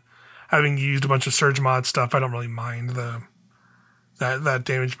the. Having used a bunch of surge mod stuff, I don't really mind that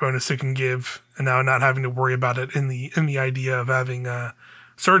damage bonus it can give, and now not having to worry about it in the idea of having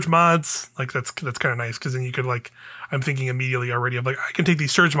surge mods. Like that's kind of nice because then you could like I'm thinking immediately already of like I can take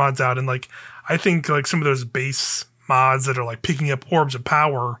these surge mods out and like I think like some of those base mods that are like picking up orbs of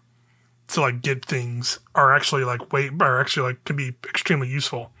power to like get things are actually can be extremely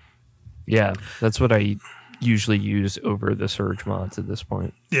usable. Yeah, that's what I usually use over the surge mods at this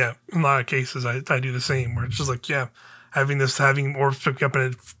point. Yeah, in a lot of cases I do the same where it's just like having orbs pick up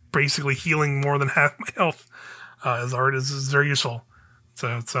and it basically healing more than half my health is very useful.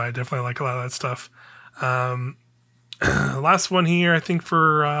 So I definitely like a lot of that stuff. The last one here, I think,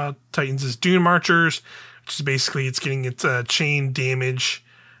 for Titans is Dune Marchers, which is basically it's getting its chain damage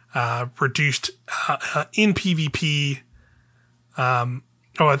reduced in PvP.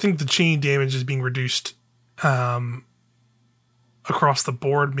 I think the chain damage is being reduced across the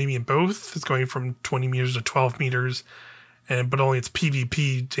board, maybe in both. It's going from 20 meters to 12 meters, but only its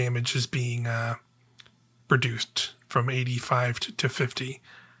PvP damage is being reduced from 85 to 50.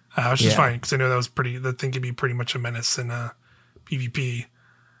 Which is fine, because I know that thing could be pretty much a menace in PvP.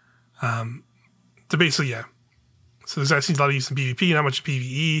 So basically, yeah. So that seems a lot of use in PvP, not much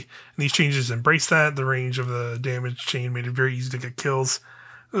PvE, and these changes embrace that. The range of the damage chain made it very easy to get kills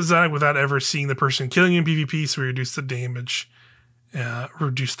without ever seeing the person killing in PvP, so we reduce the damage,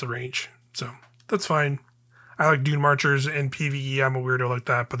 reduce the range. So that's fine. I like Dune Marchers in PvE. I'm a weirdo like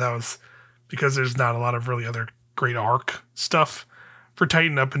that, but that was because there's not a lot of really other great arc stuff for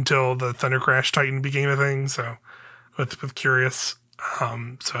Titan up until the Thunder Crash Titan became a thing. So with Curious,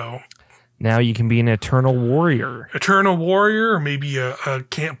 so now you can be an Eternal Warrior, or maybe a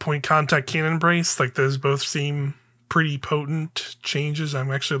point contact cannon brace. Like those both seem pretty potent changes. I'm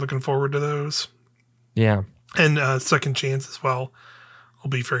actually looking forward to those. Yeah, and Second Chance as well will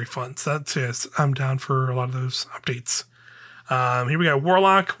be very fun. So that's yes, I'm down for a lot of those updates. Here we got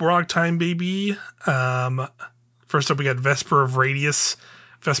Warlock time, baby. First up, we got Vesper of Radius.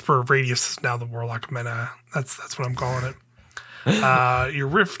 Vesper of Radius is now the Warlock meta. That's what I'm calling it. Your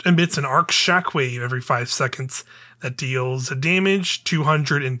Rift emits an arc shockwave every 5 seconds that deals damage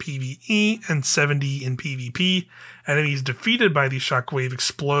 200 in PvE and 70 in PvP. Enemies defeated by the shockwave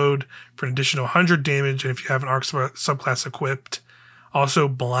explode for an additional 100 damage, and if you have an arc subclass equipped, also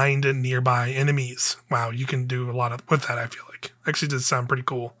blind nearby enemies. Wow, you can do a lot with that, I feel like. Actually does sound pretty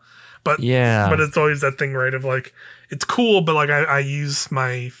cool. But it's always that thing, right, of like, it's cool, but like I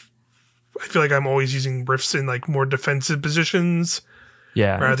feel like I'm always using rifts in like more defensive positions.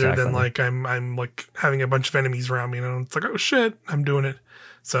 Yeah. Rather than like I'm like having a bunch of enemies around me and it's like, oh shit, I'm doing it.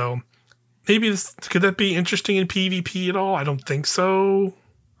 So maybe could that be interesting in PvP at all? I don't think so.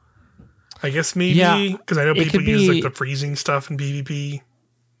 I guess maybe because I know people use like the freezing stuff in PvP.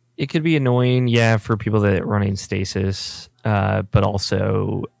 It could be annoying, for people that are running stasis, but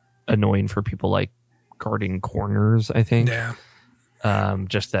also annoying for people like guarding corners, I think. Yeah.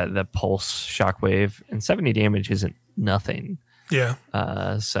 Just the pulse shockwave and 70 damage isn't nothing. Yeah.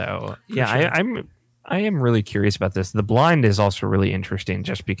 Sure. I am really curious about this. The blind is also really interesting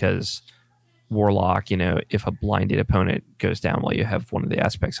just because Warlock, if a blinded opponent goes down while you have one of the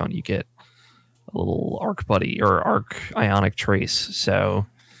aspects on, you get a little arc buddy or arc ionic trace. So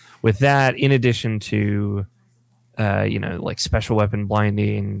with that, in addition to like special weapon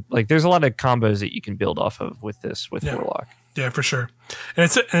blinding, like there's a lot of combos that you can build off of with Warlock. Yeah, for sure. And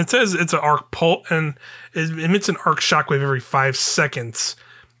it says it's an arc pulse, and it emits an arc shockwave every 5 seconds.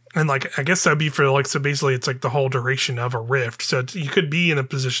 And like, I guess that'd be for like, so basically it's like the whole duration of a rift. So you could be in a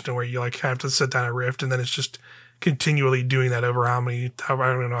position where you like have to set down a rift, and then it's just continually doing that over I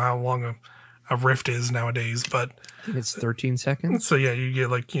don't know how long a rift is nowadays, but I think it's 13 seconds. So yeah, you get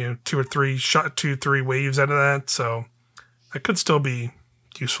like, 2 or 3 waves out of that. So that could still be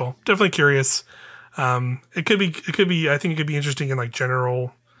useful. Definitely curious. It could be, I think it could be interesting in like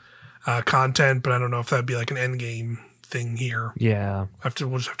general, content, but I don't know if that'd be like an end game thing here. Yeah.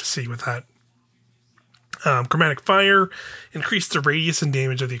 We'll just have to see with that. Chromatic Fire increase the radius and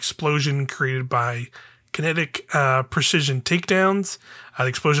damage of the explosion created by kinetic precision takedowns. The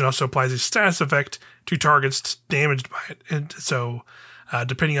explosion also applies a status effect to targets damaged by it. And so,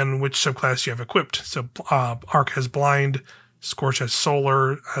 depending on which subclass you have equipped. So, Arc has Blind, Scorch has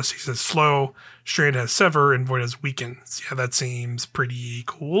Solar, Cease has Slow, Strand has Sever, and Void has Weaken. So, yeah, that seems pretty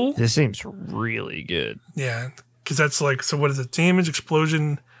cool. This seems really good. Yeah, because that's like, so what is it? Damage,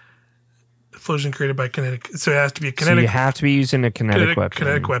 explosion created by kinetic. So it has to be a kinetic. So you have to be using a kinetic weapon.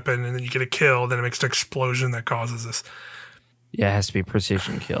 Kinetic weapon, and then you get a kill. Then it makes an explosion that causes this. Yeah, it has to be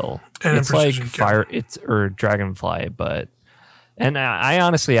precision kill. And it's like fire. It's or dragonfly, but. And I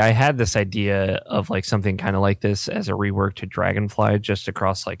honestly, I had this idea of like something kind of like this as a rework to Dragonfly, just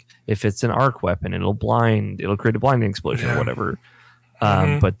across like if it's an arc weapon, it'll create a blinding explosion or whatever.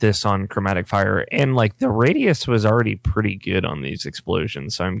 But this on Chromatic Fire, and like the radius was already pretty good on these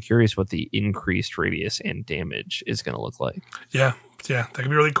explosions, so I'm curious what the increased radius and damage is going to look like. Yeah, that could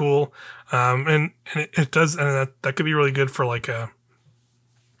be really cool. And it does, and that could be really good for like a.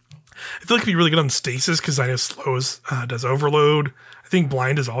 I feel like it'd be really good on stasis because I know Slow does overload. I think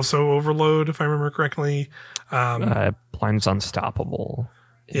Blind is also overload, if I remember correctly. Blind's unstoppable.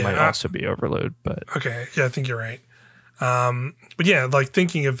 It might also be overload, but okay, yeah, I think you're right. But yeah, like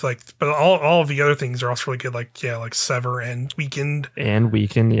thinking of like, but all of the other things are also really good. Like like Sever and Weakened. And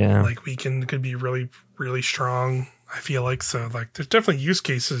Weekend, yeah. Like Weakened could be really really strong. I feel like so. Like there's definitely use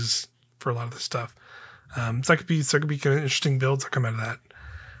cases for a lot of this stuff. So that could be kind of interesting builds that come out of that.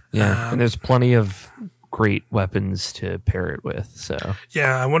 Yeah. And there's plenty of great weapons to pair it with. So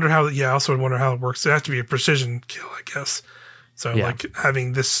Yeah, I wonder how. Yeah, I also wonder how it works. It has to be a precision kill, I guess. So yeah. like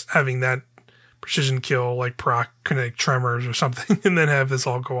having that precision kill like proc kinetic tremors or something, and then have this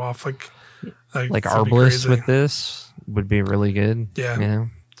all go off Like that'd be Arbalest crazy. with this would be really good. Yeah,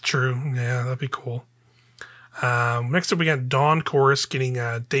 true. Yeah, that'd be cool. Next up, we got Dawn Chorus getting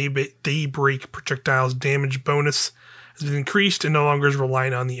a Daybreak projectiles damage bonus has been increased and no longer is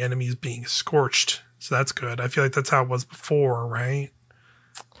reliant on the enemies being scorched. So that's good. I feel like that's how it was before, right?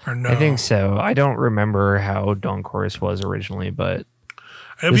 Or no? I think so. I don't remember how Dawn Chorus was originally, but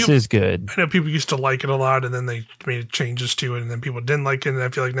I know this is good. I know people used to like it a lot, and then they made changes to it, and then people didn't like it. And I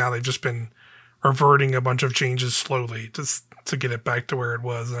feel like now they've just been reverting a bunch of changes slowly just to get it back to where it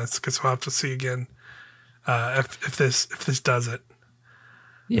was. And I guess we'll have to see again if this does it.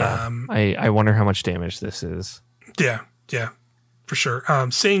 Yeah, I wonder how much damage this is. Yeah, for sure.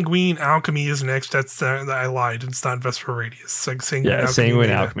 Sanguine Alchemy is next. That's I lied. It's not Vesper Radius. It's like Sanguine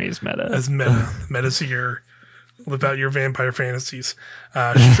Alchemy is meta. As meta. Meta's here. Live out your vampire fantasies.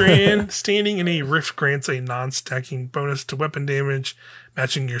 Standing in a rift grants a non-stacking bonus to weapon damage,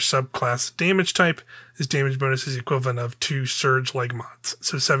 matching your subclass damage type. This damage bonus is equivalent of 2 Surge leg mods,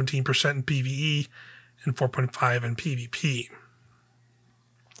 so 17% in PvE and 4.5 in PvP.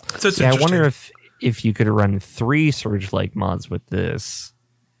 So it's I wonder if you could run 3 Surge leg mods with this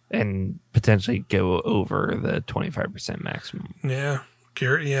and potentially go over the 25% maximum. Yeah.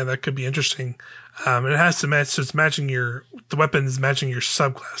 Garrett, yeah, that could be interesting. And it has to match, so it's matching the weapon is matching your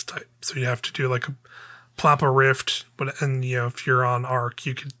subclass type. So you have to do like plop a rift, and if you're on arc,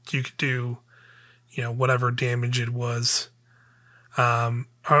 you could do, whatever damage it was. Or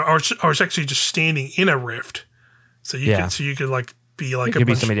it's actually just standing in a rift. So you could like be like it could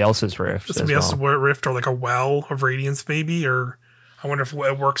be somebody else's rift. Somebody else's rift, or like a well of radiance maybe, or I wonder if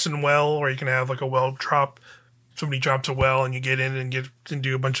it works in well, or you can have like a well drop. Somebody drops a well and you get in and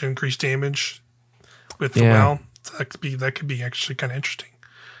do a bunch of increased damage with the well. So that could be actually kind of interesting.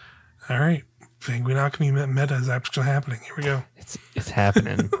 All right, Sanguine Alchemy meta is actually happening. Here we go. It's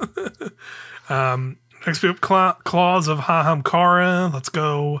happening. Next we have Claws of Hahamkara. Let's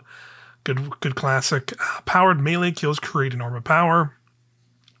go. Good classic. Powered melee kills create an orb of power.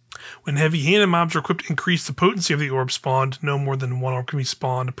 When heavy-handed mobs are equipped, increase the potency of the orb spawned. No more than 1 orb can be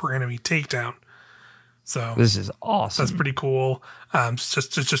spawned per enemy takedown. So this is awesome. That's pretty cool. It's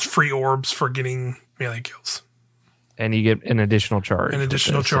just free orbs for getting melee kills, and you get an additional charge. And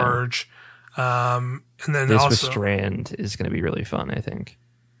then this also with Strand is going to be really fun, I think.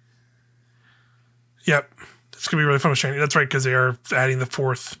 Yep, it's going to be really fun with Strand. That's right, because they are adding the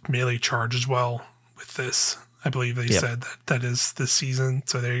 4th melee charge as well with this. I believe they said that is this season.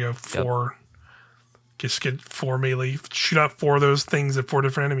 So there you go, 4. Just get 4 melee. Shoot out 4 of those things at 4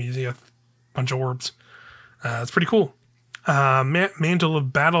 different enemies. You have a bunch of orbs. It's pretty cool. Mantle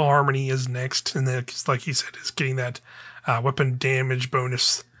of Battle Harmony is next, and then, like he said, is getting that weapon damage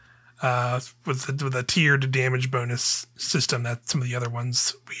bonus with a tiered damage bonus system that some of the other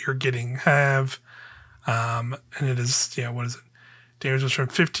ones we are getting have. And it is, what is it? Damage was from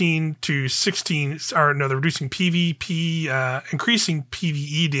 15 to 16. Or no, they're reducing PvP, increasing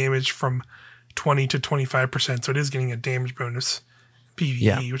PvE damage from 20 to 25%. So it is getting a damage bonus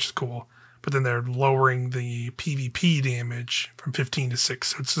PvE, which is cool. But then they're lowering the PvP damage from 15 to 6.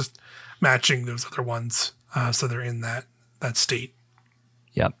 So it's just matching those other ones. So they're in that state.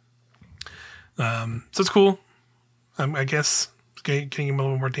 Yep. So it's cool. I guess getting a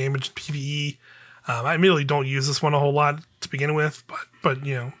little more damage in PvE. I immediately don't use this one a whole lot to begin with, but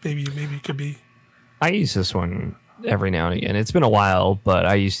maybe it could be. I use this one every now and again. It's been a while, but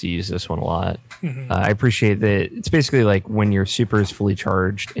I used to use this one a lot. Mm-hmm. I appreciate that it's basically like when your super is fully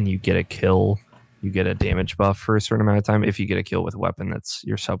charged and you get a kill, you get a damage buff for a certain amount of time if you get a kill with a weapon that's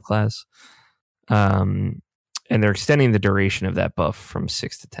your subclass. And they're extending the duration of that buff from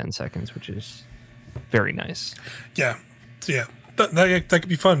 6 to 10 seconds, which is very nice. Yeah. That could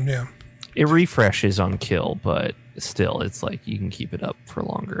be fun, yeah. It refreshes on kill, but still, it's like you can keep it up for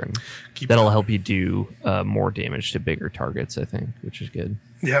longer, and that'll help you do more damage to bigger targets, I think, which is good.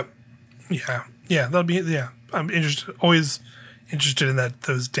 Yep. Yeah. That'll be. Yeah, I'm always interested in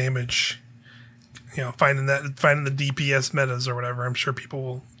those damage. Finding the DPS metas or whatever. I'm sure people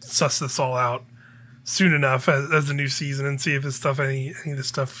will suss this all out soon enough as the new season and see if any of this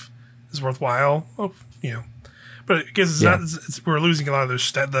stuff is worthwhile. But But I guess it's not. We're losing a lot of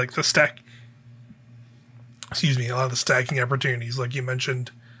those like the stack. Excuse me, a lot of the stacking opportunities, like you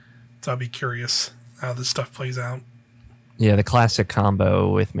mentioned. So I'll be curious how this stuff plays out. Yeah, the classic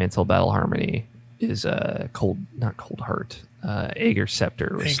combo with Mantle Battle Harmony is not Cold Heart, Aegir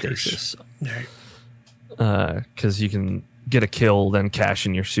Scepter with Stasis. Because you can get a kill, then cash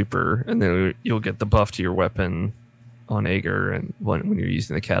in your super, and then you'll get the buff to your weapon on Aegir, and when you're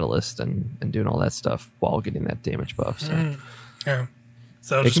using the catalyst and doing all that stuff while getting that damage buff. So yeah,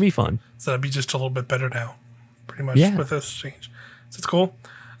 so it can be fun. So that'd be just a little bit better now, pretty much with this change. So it's cool.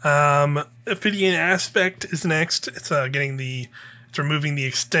 Ophidian Aspect is next. It's removing the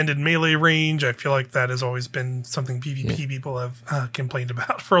extended melee range. I feel like that has always been something PvP people have complained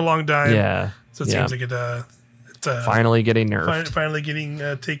about for a long time. Yeah. So it seems like it's finally getting nerfed. Finally getting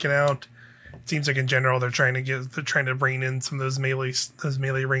taken out. It seems like in general they're trying to rein in some of those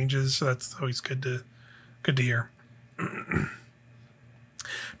melee ranges. So that's always good to hear.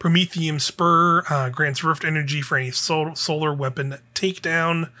 Prometheum Spur grants Rift energy for any solar weapon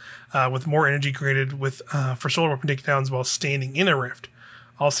takedown, with more energy granted for solar weapon takedowns while standing in a rift.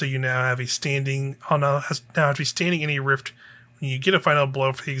 Also, you now have now have to be standing in a rift when you get a final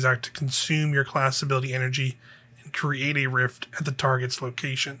blow for the exotic to consume your class ability energy and create a rift at the target's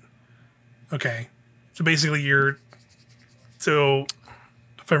location. Okay, so basically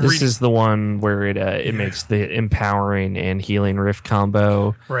This is the one where it makes the empowering and healing rift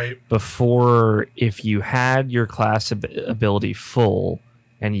combo. Right. Before, if you had your class ability full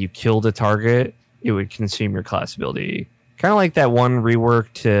and you killed a target, it would consume your class ability. Kind of like that one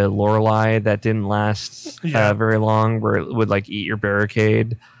rework to Lorelei that didn't last very long, where it would like eat your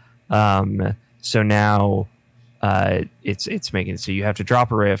barricade. So now it's making it so you have to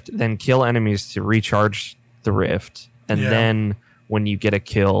drop a rift, then kill enemies to recharge the rift, and then when you get a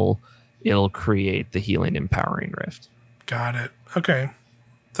kill, it'll create the healing empowering rift. Got it. Okay.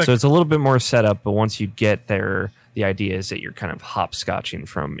 So it's a little bit more setup, but once you get there, the idea is that you're kind of hopscotching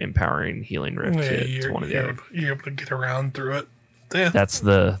from empowering healing rift to one of the other. You're able to get around through it. Yeah. That's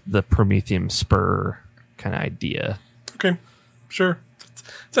the Prometheum Spur kind of idea. Okay. Sure.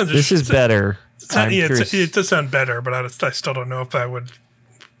 This is better. It does sound better, but I still don't know if I would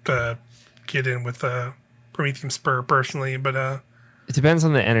get in with Prometheum Spur personally, but it depends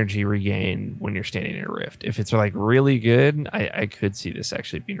on the energy regain when you're standing in a rift. If it's like really good, I could see this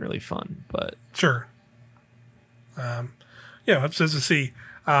actually being really fun. But sure, it's just to see.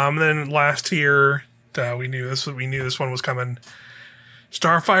 Then last here, we knew this one was coming.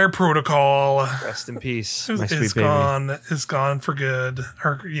 Starfire Protocol. Rest in peace. Is gone for good.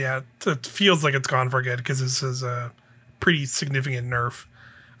 It feels like it's gone for good because this is a pretty significant nerf.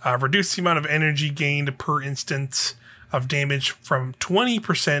 Reduce the amount of energy gained per instance of damage from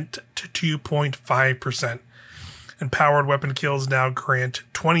 20% to 2.5%. And powered weapon kills now grant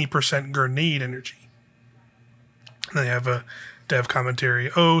 20% grenade energy. And they have a dev commentary.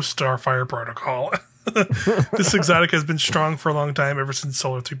 Oh, Starfire Protocol. This exotic has been strong for a long time, ever since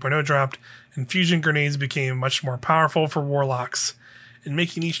Solar 3.0 dropped, and fusion grenades became much more powerful for warlocks. In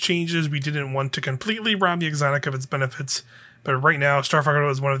making these changes, we didn't want to completely rob the exotic of its benefits, but right now, Starfire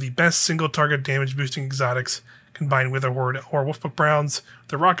Protocol is one of the best single-target damage-boosting exotics, combined with a Horde or Wolfbook Browns,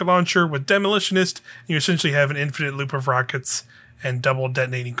 the rocket launcher with Demolitionist, and you essentially have an infinite loop of rockets and double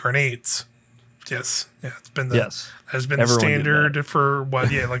detonating grenades. Yes, it's been the standard for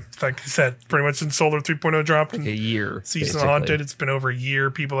what? Yeah, like you said, pretty much since Solar 3.0 dropped, like a year. Season Haunted, it's been over a year.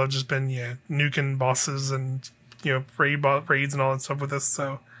 People have just been nuking bosses and raids and all that stuff with this.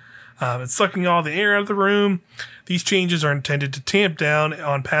 So it's sucking all the air out of the room. These changes are intended to tamp down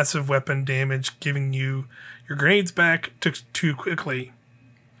on passive weapon damage, giving you your grenades back too quickly.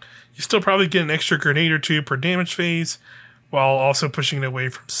 You still probably get an extra grenade or two per damage phase, while also pushing it away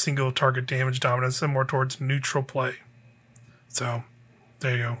from single target damage dominance and more towards neutral play. So,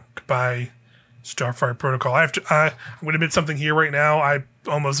 there you go. Goodbye, Starfire Protocol. I'm going to admit something here right now. I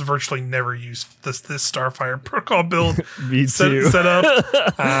almost virtually never used this Starfire Protocol build set up.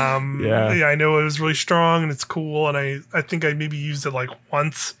 I know it was really strong and it's cool, and I think I maybe used it like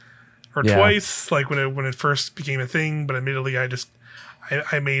once or twice, like when it first became a thing. But admittedly,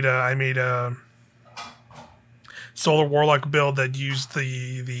 I made a Solar Warlock build that used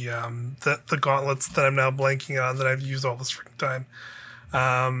the gauntlets that I'm now blanking on that I've used all this freaking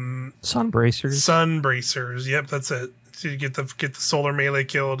time. Sun bracers. Yep, that's it. So you get the solar melee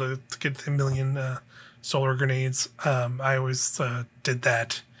kill to get the million solar grenades. I always did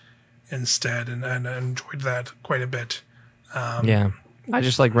that instead, and I enjoyed that quite a bit. I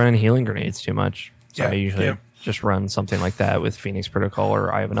just like running healing grenades too much. So I usually just run something like that with Phoenix Protocol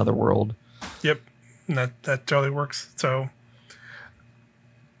or I Have Another World. Yep. and that totally works. So,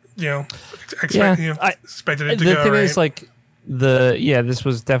 you know, Yeah, expected it to the go thing right. is, like, this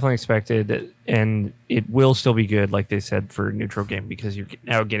was definitely expected, and it will still be good, like they said, for neutral game, because you're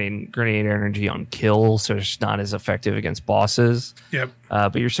now getting grenade energy on kill, so it's not as effective against bosses. Yep.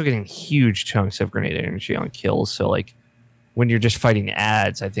 But you're still getting huge chunks of grenade energy on kills. So, like, when you're just fighting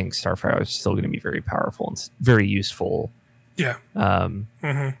ads, I think Starfire is still going to be very powerful and very useful. Yeah.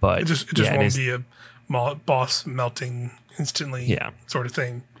 But It just yeah, it won't is. be a boss melting instantly Yeah, sort of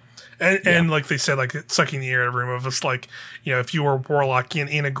thing. yeah, And like they said, like sucking the air out of a room of us, like, if you were warlock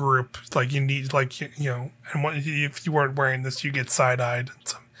in a group, like you need, like, and if you weren't wearing this, you get side eyed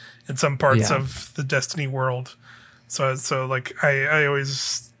in some parts yeah, of the Destiny world. So like I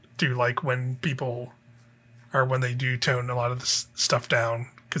always do like when people, or when they do tone a lot of this stuff down,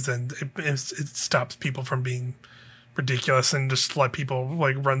 because then it stops people from being ridiculous and just let people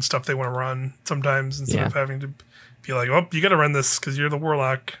like run stuff they want to run sometimes, instead yeah. of having to be like, oh, you got to run this because you're the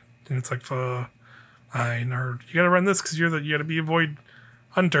warlock, and it's like, fine, or you got to run this because you got to be a void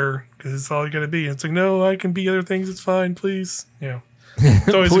hunter because it's all you got to be. And it's like, no, I can be other things. It's fine, please.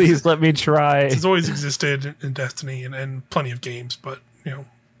 It's always Please let me try. it's always existed in Destiny and plenty of games, but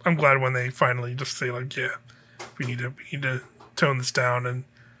I'm glad when they finally just say like, yeah, we need to tone this down and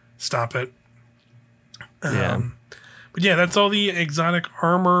stop it. Yeah, But yeah, that's all the exotic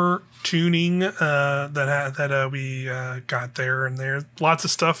armor tuning that we got there, and there's lots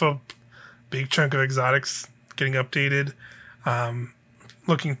of stuff. A big chunk of exotics getting updated.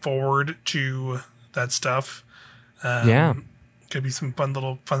 Looking forward to that stuff. yeah. Could be some fun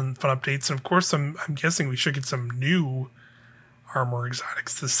updates, and of course, I'm guessing we should get some new armor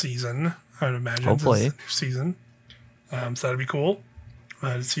exotics this season. I would imagine this is Hopefully, the new season, so that'd be cool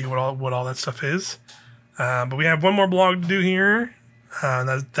to see what all that stuff is. But we have one more blog to do here.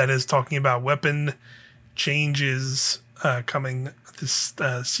 That is talking about weapon changes coming this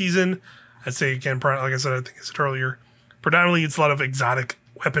season. I'd say again, like I said, I think I said earlier, predominantly it's a lot of exotic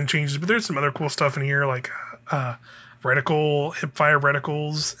weapon changes, but there's some other cool stuff in here, like reticle, hipfire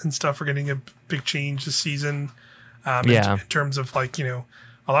reticles and stuff are getting a big change this season. yeah, In terms of like a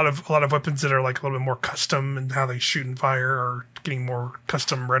lot of weapons that are like a little bit more custom and how they shoot and fire are getting more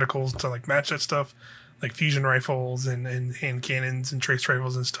custom reticles to like match that stuff, like fusion rifles and hand cannons and trace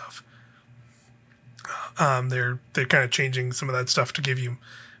rifles and stuff. They're kind of changing some of that stuff to give you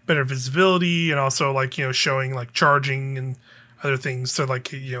better visibility and also like showing like charging and other things, so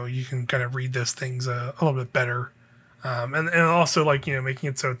like you can kind of read those things a little bit better, and also like making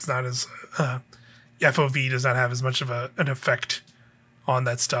it so it's not as FOV does not have as much of an effect on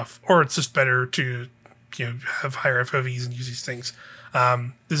that stuff, or it's just better to have higher FOVs and use these things.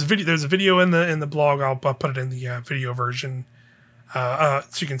 There's a video in the blog. I'll put it in the video version, so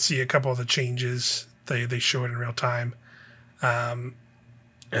you can see a couple of the changes. They show it in real time. Yeah,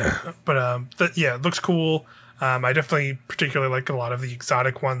 it looks cool. I definitely particularly like a lot of the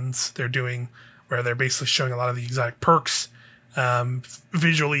exotic ones they're doing, where they're basically showing a lot of the exotic perks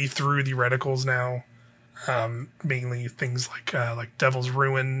visually through the reticles now. Mainly things like Devil's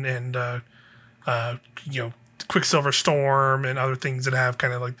Ruin and Quicksilver Storm and other things that have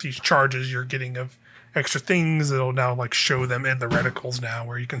kind of like these charges you're getting of extra things that'll now like show them in the reticles now,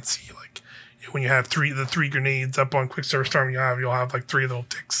 where you can see like when you have the three grenades up on Quicksilver Storm, you'll have like three little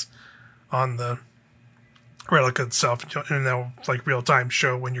ticks on the relic itself, and they'll like real time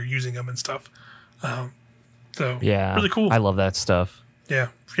show when you're using them and stuff. So yeah. really cool. I love that stuff. Yeah,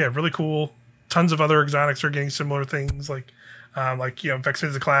 really cool. Tons of other exotics are getting similar things, like Vex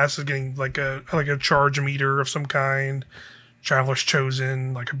as a class is getting like a charge meter of some kind. Traveler's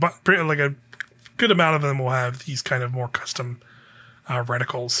Chosen, like a good amount of them will have these kind of more custom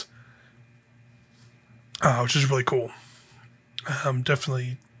reticles, which is really cool.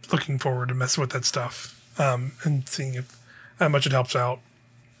 Definitely looking forward to messing with that stuff and seeing how much it helps out.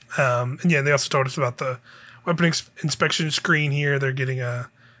 And yeah, they also told us about the weapon inspection screen here. They're getting you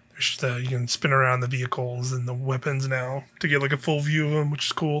can spin around the vehicles and the weapons now to get like a full view of them, which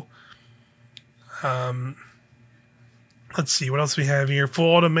is cool. Let's see what else we have here. Full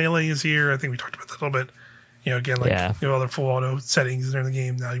auto melee is here. I think we talked about that a little bit. Again, like other full auto settings in the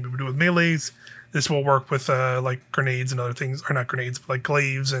game. Now you can do it with melees. This will work with like grenades and other things, or not grenades, but like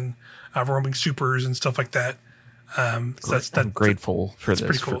glaives and roaming supers and stuff like that. So I'm grateful for this,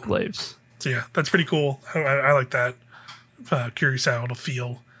 pretty cool. for glaives. So yeah, that's pretty cool. I like that. Curious how it'll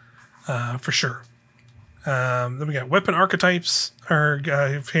feel, for sure. Then we got weapon archetypes.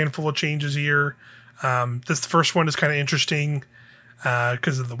 A handful of changes here. The first one is kind of interesting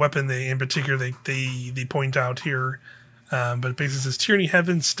because of the weapon. In particular, they point out here But it basically says Tyranny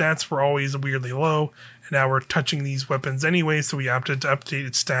Heaven stats were always weirdly low, and now we're touching these weapons anyway, so we opted to update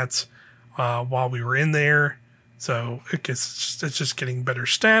its stats while we were in there. So it's just getting better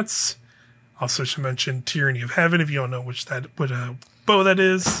stats. Also should mention Tyranny of Heaven if you don't know what bow that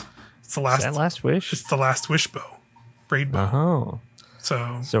is. It's the last. Is that Last Wish? It's the Last Wish bow, braid bow. Oh.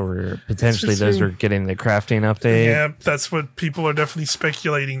 So we're potentially those are getting the crafting update. Yeah, that's what people are definitely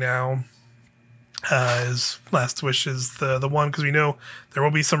speculating now. Is Last Wish is the one, because we know there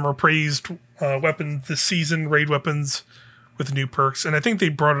will be some appraised weapons this season, raid weapons with new perks, and I think they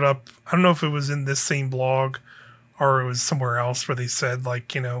brought it up. I don't know if it was in this same blog or it was somewhere else where they said there's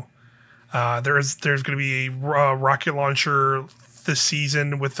going to be a rocket launcher this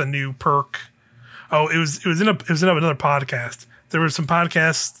season with a new perk. Oh, it was in another podcast. There were some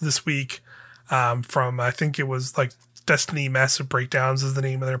podcasts this week from, I think it was like Destiny Massive Breakdowns is the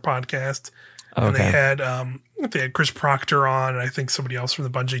name of their podcast. Okay. And they had Chris Proctor on, and I think somebody else from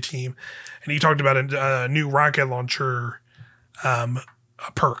the Bungie team. And he talked about a new rocket launcher a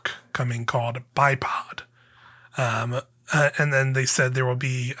perk coming called Bipod. And then they said there will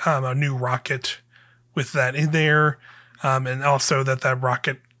be a new rocket with that in there. And also there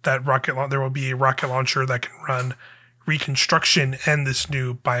will be a rocket launcher that can run Reconstruction and this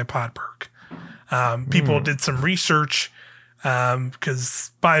new Bipod perk. People did some research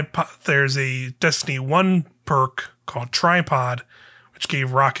because there's a Destiny 1 perk called Tripod, which gave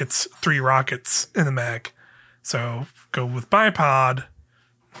 3 rockets in the mag. So go with Bipod,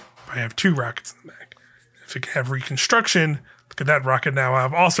 I have 2 rockets in the mag. If it can have Reconstruction, look at that rocket now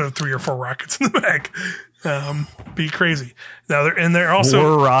have also 3 or 4 rockets in the mag. Be crazy. Now they're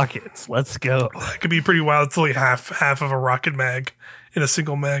also 4 rockets. Let's go. It could be pretty wild. It's only half of a rocket mag in a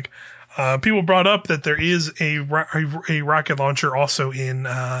single mag. People brought up that there is a rocket launcher also in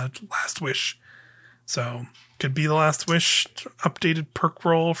Last Wish, so could be the Last Wish updated perk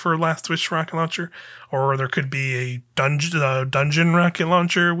roll for Last Wish rocket launcher, or there could be a dungeon rocket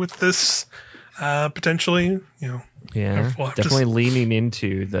launcher with this potentially. Yeah, we'll definitely leaning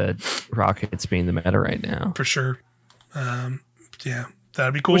into the rockets being the meta right now. For sure. Yeah,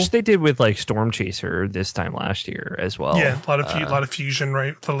 that'd be cool. Which they did with like Storm Chaser this time last year as well. Yeah, a lot of fusion,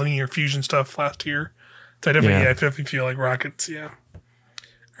 right? The linear fusion stuff last year. So I definitely feel like rockets,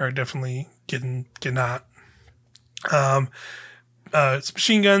 are definitely getting hot.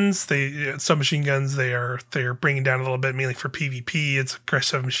 Machine guns, submachine guns, they're bringing down a little bit, mainly for PvP. It's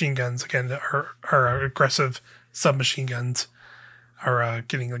aggressive machine guns again, are aggressive submachine guns are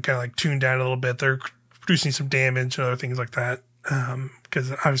getting kind of like tuned down a little bit. They're producing some damage and other things like that.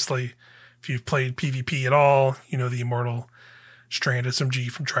 Because obviously, if you've played PvP at all, the Immortal Strand SMG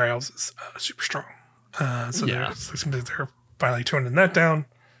from Trials is super strong. They're finally toning that down.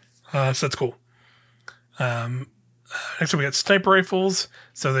 So that's cool. Next, we got sniper rifles.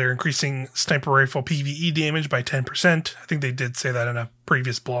 So they're increasing sniper rifle PvE damage by 10%. I think they did say that in a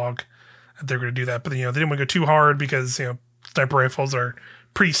previous blog that they're going to do that. But they didn't want to go too hard because sniper rifles are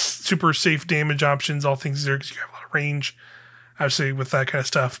pretty super safe damage options. All things there because you have a lot of range, obviously with that kind of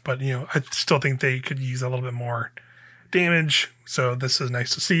stuff. But I still think they could use a little bit more damage. So this is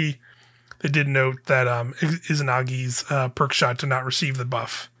nice to see. They did note that Izanagi's perk shot did not receive the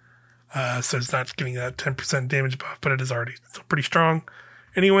buff. So it's not getting that 10% damage buff, but it is already still pretty strong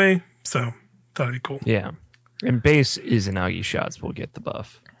anyway. So that'd be cool. Yeah. And base Izanagi shots will get the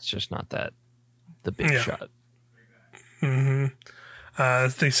buff. It's just not the big shot. Mm-hmm.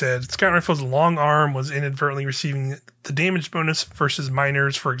 As they said, Scout Rifle's long arm was inadvertently receiving the damage bonus versus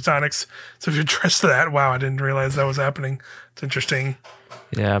minors for exotics. So if you address that, wow, I didn't realize that was happening. It's interesting.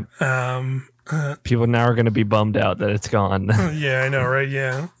 Yeah. People now are going to be bummed out that it's gone. Yeah, I know, right?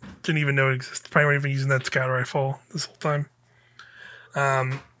 Yeah. Didn't even know it existed. Probably weren't even using that Scout Rifle this whole time.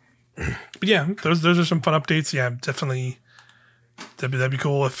 But yeah, those are some fun updates. Yeah, definitely. That'd be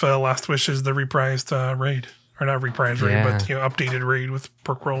cool if Last Wish is the reprised raid. Or not reprised raid, but updated raid with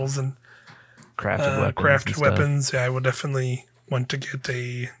perk rolls and crafted weapons. Yeah, I would definitely want to get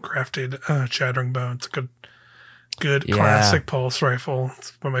a crafted Shattering Bow. It's a good classic pulse rifle.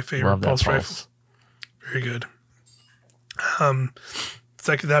 It's one of my favorite pulse rifles. Very good.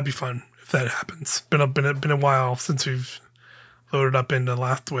 That'd be fun if that happens. Been a while since we've loaded up into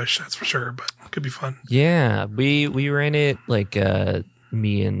Last Wish, that's for sure, but it could be fun. Yeah, we ran it like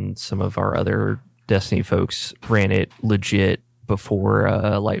me and some of our other Destiny folks ran it legit before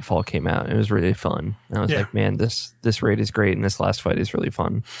Lightfall came out. It was really fun. I was like, man, this raid is great, and this last fight is really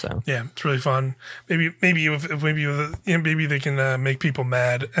fun. So yeah, it's really fun. Maybe they can make people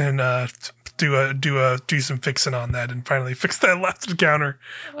mad and do some fixing on that and finally fix that last encounter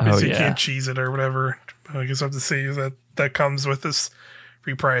because you can't cheese it or whatever. I guess I have to see if that comes with this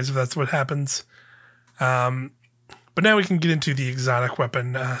free prize if that's what happens. But now we can get into the exotic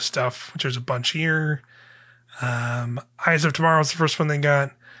weapon stuff, which there's a bunch here. Eyes of Tomorrow is the first one they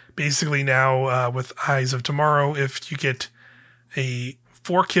got. Basically now with Eyes of Tomorrow, if you get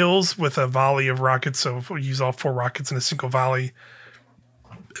 4 kills with a volley of rockets, so if we use all 4 rockets in a single volley,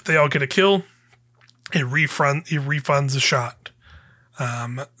 if they all get a kill, it refunds a shot.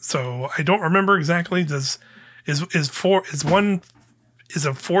 So I don't remember exactly. Is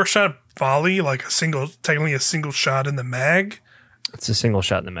a 4-shot volley like technically a single shot in the mag? It's a single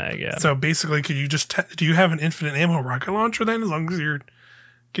shot in the mag, yeah. So basically, could you do you have an infinite ammo rocket launcher then, as long as you're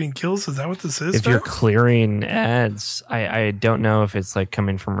getting kills? Is that what this is? If you're clearing ads, I don't know if it's like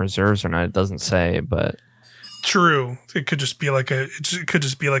coming from reserves or not. It doesn't say, but true. It could just be like it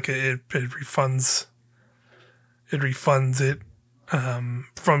refunds it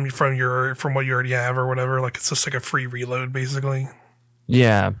from what you already have or whatever. Like it's just like a free reload basically.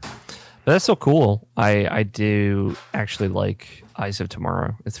 Yeah, but that's so cool. I do actually like Eyes of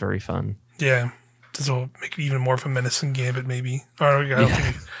Tomorrow. It's very fun. Yeah, this will make it even more of a menacing gambit, maybe. Or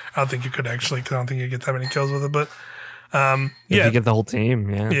I don't think you could actually, because I don't think you get that many kills with it. But if you get the whole team,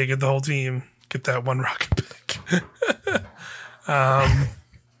 yeah, get the whole team, get that one rocket pick.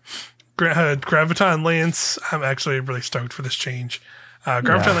 Graviton Lance, I'm actually really stoked for this change.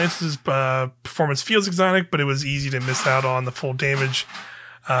 Graviton Lance's performance feels exotic, but it was easy to miss out on the full damage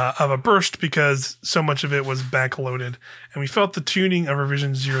of a burst because so much of it was backloaded. And we felt the tuning of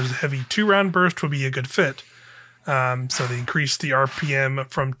Revision Zero's heavy 2-round burst would be a good fit. So they increased the RPM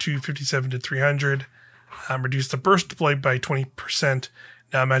from 257 to 300, reduced the burst deploy by 20%.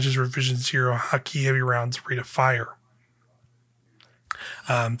 Now matches Revision Zero hockey heavy rounds rate of fire.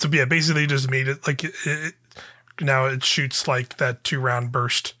 So yeah, basically just made it like now it shoots like that 2-round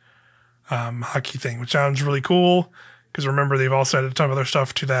burst hockey thing, which sounds really cool. Because remember, they've also added a ton of other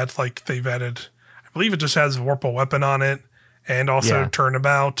stuff to that. Like they've added, I believe it just has Warple Weapon on it, and also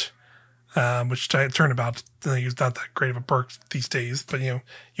Turnabout, which Turnabout is not that great of a perk these days. But you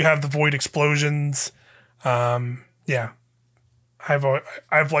have the Void Explosions. Yeah,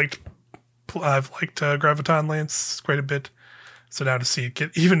 I've liked Graviton Lance quite a bit. So now to see it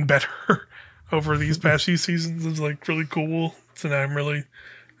get even better over these past few seasons is like really cool. So now I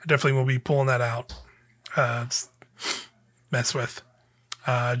definitely will be pulling that out. Mess with.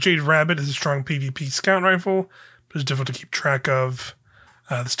 Jade Rabbit is a strong PvP scout rifle, but it's difficult to keep track of.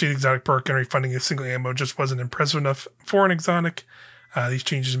 The state exotic perk and refunding a single ammo just wasn't impressive enough for an exotic. These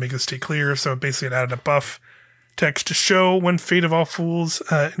changes make the state clear, so basically it added a buff text to show when Fate of All Fools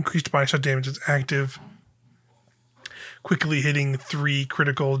increased body shot damage is active. Quickly hitting 3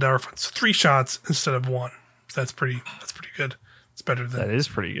 critical now refunds 3 shots instead of 1. So that's pretty good. It's better than that is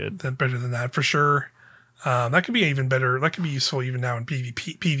pretty good. Better than that for sure. That could be even better. That could be useful even now in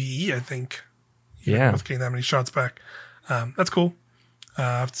PvE, I think. Yeah. With getting that many shots back. That's cool.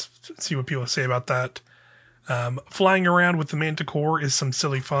 Let's see what people say about that. Flying around with the Manticore is some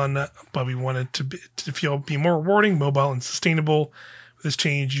silly fun, but we want it to be more rewarding, mobile, and sustainable. With this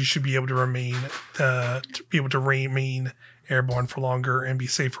change, you should be able to remain airborne for longer and be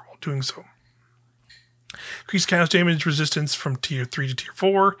safer while doing so. Increased cast damage resistance from tier 3 to tier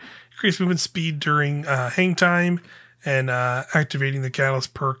 4. Increased movement speed during hang time. And activating the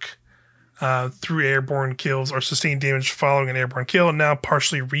Catalyst perk through airborne kills or sustained damage following an airborne kill. And now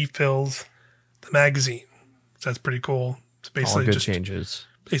partially refills the magazine. So that's pretty cool. It's basically all good changes.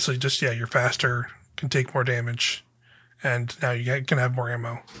 Basically just, you're faster, can take more damage. And now you can have more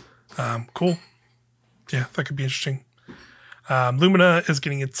ammo. Cool. Yeah, that could be interesting. Lumina is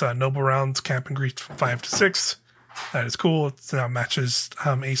getting its Noble Rounds cap increased from 5 to 6. That is cool. It now matches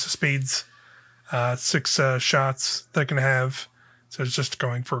Ace of Spades 6 shots that it can have. So it's just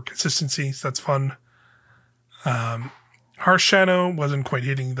going for consistency. So that's fun. Harsh Shadow wasn't quite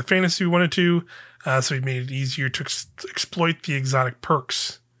hitting the fantasy we wanted to. So we made it easier to exploit the exotic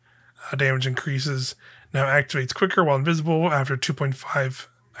perks. Damage increases. Now activates quicker while invisible after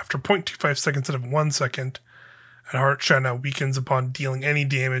 0.25 seconds instead of 1 second. And Heart Shadow weakens upon dealing any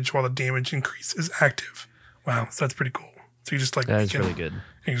damage while the damage increase is active. Wow, so that's pretty cool. So you just that's really good.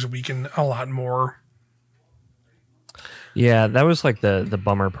 You just weaken a lot more. Yeah, that was like the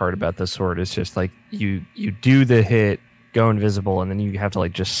bummer part about the sword. Is just like you do the hit, go invisible, and then you have to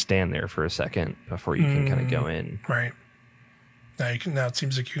like just stand there for a second before you can kind of go in. Right. Now it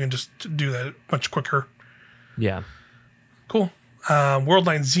seems like you can just do that much quicker. Yeah. Cool.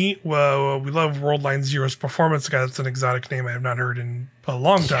 Worldline Z. Well, we love Worldline Zero's performance. That's an exotic name I have not heard in a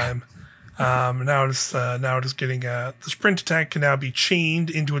long time. Now it's getting the sprint attack can now be chained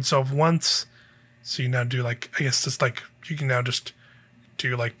into itself once So you now do like, I guess just like you can now just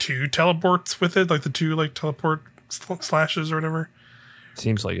do like 2 teleports with it, like the 2 like teleport slashes or whatever.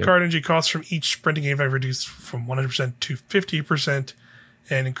 Seems like it. Card energy costs from each sprinting aim reduced from 100% to 50%,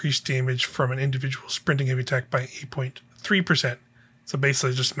 and increased damage from an individual sprinting heavy attack by 8.3%. So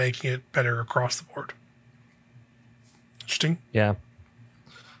basically just making it better across the board. Interesting. Yeah.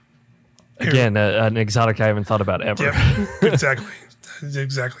 Again, an exotic I haven't thought about ever. Yep, exactly.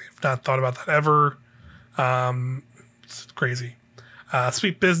 Exactly. I've not thought about that ever. It's crazy.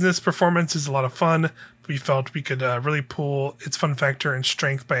 Sweet Business performance is a lot of fun. We felt we could really pull its fun factor and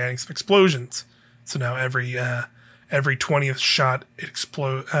strength by adding some explosions. So now every 20th shot it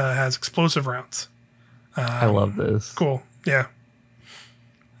has explosive rounds. I love this. Cool. Yeah.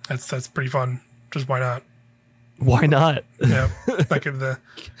 That's pretty fun. Just why not? Why not? Yeah. Like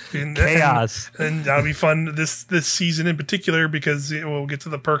Chaos. And that'll be fun this season in particular because we'll get to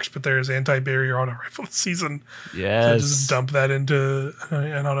the perks, but there's anti-barrier auto rifle this season. Yes. So just dump that into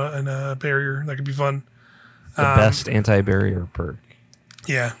a barrier. That could be fun. The best anti-barrier perk.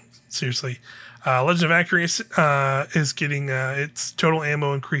 Yeah, seriously. Legend of Accuracy is getting its total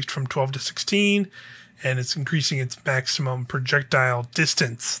ammo increased from 12 to 16, and it's increasing its maximum projectile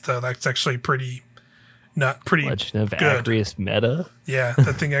distance. So that's actually pretty Legend of good. Accuracy meta. Yeah,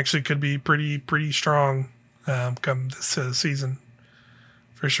 that thing actually could be pretty strong come this season.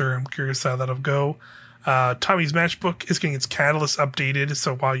 For sure. I'm curious how that'll go. Tommy's Matchbook is getting its catalyst updated,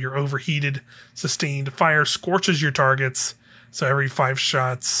 so while you're overheated, sustained fire scorches your targets. So every 5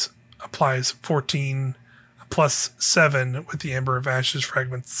 shots applies 14 plus 7 with the Ember of Ashes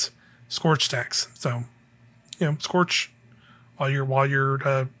fragments scorch stacks. So, scorch while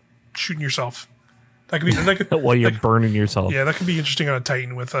you're shooting yourself. That could be While you're burning yourself. Yeah, that could be interesting on a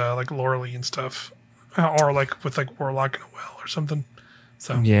Titan with like Loreley and stuff, or like with like Warlock in a well or something.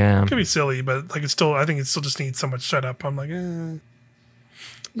 So yeah, it could be silly, but like it's still. I think it still just needs so much setup. I'm like, we'll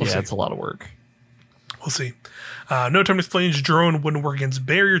see. It's a lot of work. We'll see. No Time to Explain's drone wouldn't work against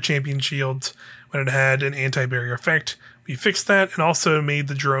barrier champion shields when it had an anti-barrier effect. We fixed that and also made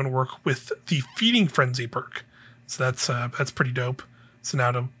the drone work with the Feeding Frenzy perk. So that's pretty dope. So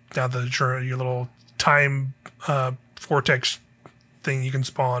now the drone, your little time vortex thing you can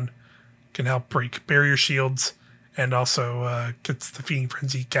spawn can help break barrier shields and also gets the Feeding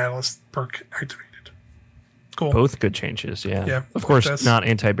Frenzy Catalyst perk activated. Cool. Both good changes, yeah. Yeah. Of course, not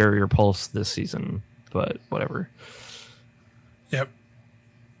anti-barrier pulse this season, but whatever. Yep.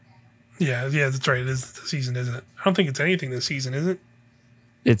 Yeah, that's right. It is the season, isn't it? I don't think it's anything this season, is it?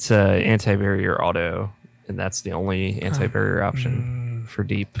 It's anti-barrier auto, and that's the only anti-barrier option for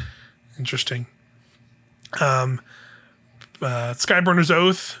deep. Interesting. Skyburner's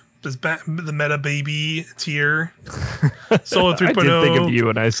Oath is the meta baby. It's here. Solo 3.0. I did think of you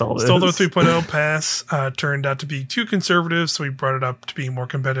when I saw this. Solo 3.0 pass turned out to be too conservative, so we brought it up to be more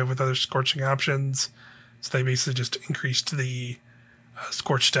competitive with other scorching options. So they basically just increased the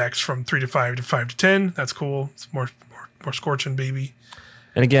scorch stacks from 3 to 5 to 5 to 10. That's cool. It's more scorching, baby.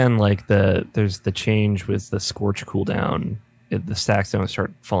 And again, like there's the change with the scorch cooldown. The stacks don't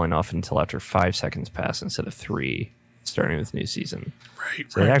start falling off until after 5 seconds pass instead of 3, starting with new season.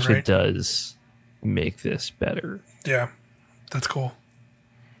 Right. So it actually does make this better. Yeah, that's cool.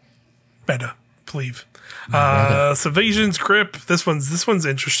 Meta, believe. Salvation's Grip. This one's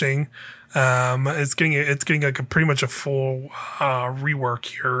interesting. It's getting like pretty much a full rework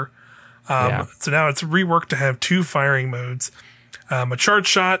here. So now it's reworked to have 2 firing modes. A charge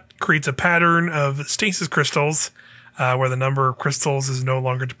shot creates a pattern of stasis crystals, where the number of crystals is no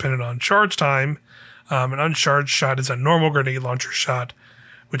longer dependent on charge time. An uncharged shot is a normal grenade launcher shot,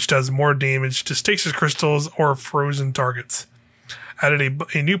 which does more damage to stasis crystals or frozen targets. Added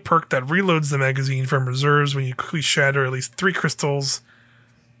a new perk that reloads the magazine from reserves when you quickly shatter at least 3 crystals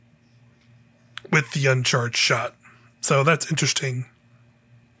with the uncharged shot. So that's interesting.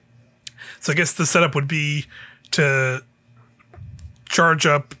 So I guess the setup would be to charge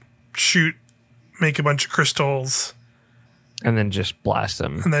up, shoot, make a bunch of crystals, and then just blast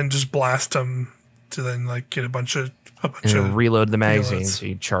them. To then like get a bunch of reload the magazine, so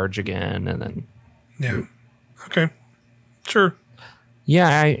you charge again, and then okay, sure.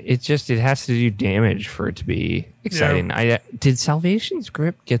 Yeah, it has to do damage for it to be exciting. Yeah. Did Salvation's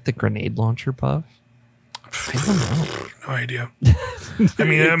Grip get the grenade launcher buff? I don't know. No idea. I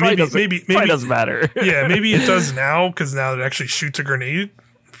mean, maybe doesn't matter. Yeah, maybe it does now because now it actually shoots a grenade.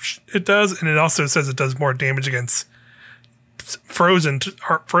 It does, and it also says it does more damage against frozen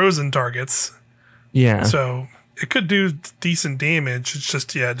targets. Yeah. So it could do decent damage. It's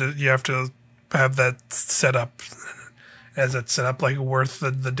just you have to have that set up As that set up like worth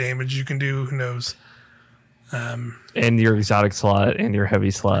the damage you can do? Who knows? And your exotic slot and your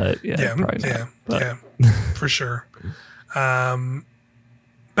heavy slot. Yeah, probably not. Yeah, for sure.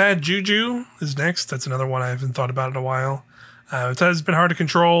 Bad Juju is next. That's another one I haven't thought about in a while. It has been hard to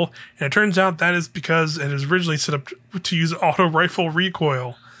control, and it turns out that is because it is originally set up to use auto rifle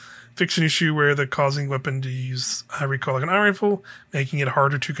recoil. Fix an issue where the causing weapon to use recoil like an auto rifle, making it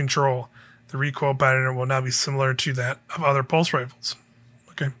harder to control. The recoil pattern will now be similar to that of other pulse rifles.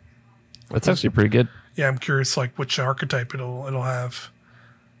 Okay. That's actually pretty good. Yeah, I'm curious like which archetype it'll have.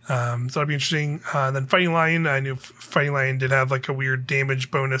 So that'll be interesting. Then Fighting Lion, I knew Fighting Lion did have like a weird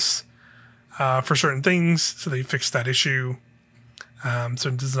damage bonus for certain things, so they fixed that issue. So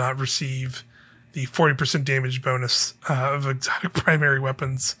it does not receive the 40% damage bonus of exotic primary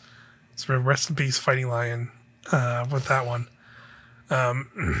weapons. So rest in peace, Fighting Lion, with that one.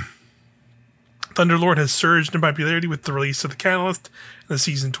 Thunderlord has surged in popularity with the release of the Catalyst and the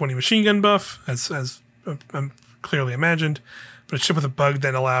Season 20 machine gun buff, as clearly imagined, but a ship with a bug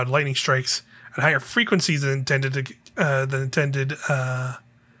that allowed lightning strikes at higher frequencies than intended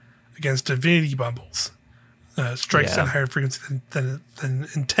against divinity bumbles. Strikes at higher frequency than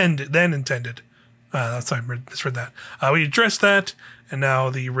intended. That's I misread that. We addressed that, and now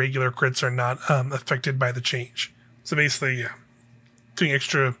the regular crits are not affected by the change. So basically, doing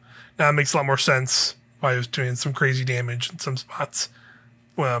extra now it makes a lot more sense why it was doing some crazy damage in some spots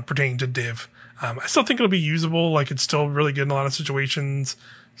pertaining to div. I still think it'll be usable. Like it's still really good in a lot of situations.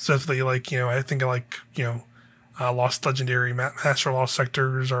 Especially like I think Lost Legendary Master Lost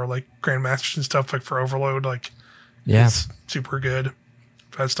sectors or like Grandmasters and stuff like for Overload. Like it's super good.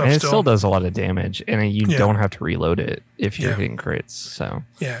 That stuff and it still does a lot of damage, and you don't have to reload it if you're hitting crits. So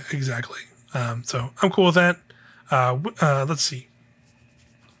yeah, exactly. So I'm cool with that. Let's see.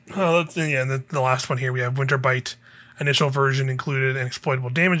 The last one here we have Winter Bite. Initial version included an exploitable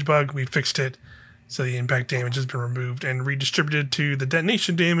damage bug. We fixed it, so the impact damage has been removed and redistributed to the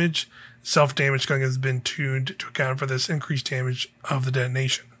detonation damage. Self-damage gun has been tuned to account for this increased damage of the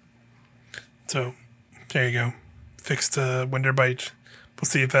detonation. So there you go. Fixed Winter Bite. We'll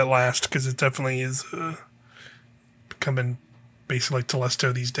see if that lasts, because it definitely is becoming basically like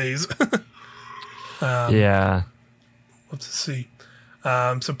Telesto these days. Let's see.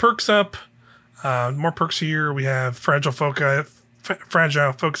 So perks up. More perks here. We have Fragile Focus.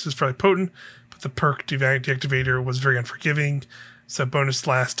 Fragile Focus is fairly potent, but the perk deactivator was very unforgiving. So bonus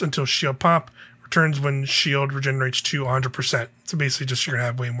lasts until shield pop. Returns when shield regenerates to 100%. So basically just you're going to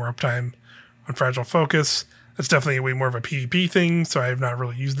have way more uptime on Fragile Focus. That's definitely way more of a PvP thing, so I have not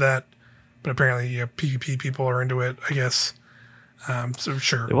really used that. But apparently PvP people are into it, I guess. So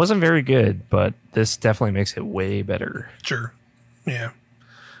sure. It wasn't very good, but this definitely makes it way better. Sure. Yeah.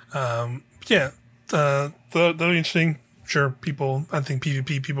 That'll be interesting. Sure, I think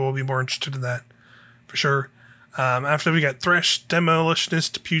PvP people will be more interested in that, for sure. After we got Thresh,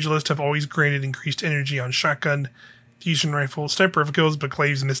 Demolitionist, Pugilist have always granted increased energy on shotgun, fusion rifle, sniper kills, but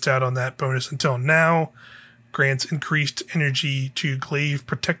Glaives missed out on that bonus until now. Grants increased energy to Glaive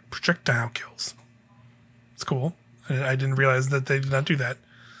projectile kills. It's cool. I didn't realize that they did not do that.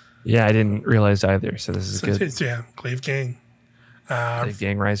 Yeah, I didn't realize either, so this is good. Glaive Gang. Glaive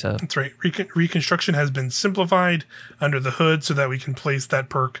Gang rise up. That's right. Reconstruction has been simplified under the hood so that we can place that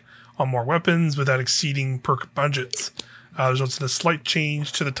perk on more weapons without exceeding perk budgets. There's also a slight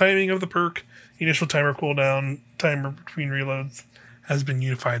change to the timing of the perk. The initial timer cooldown, timer between reloads has been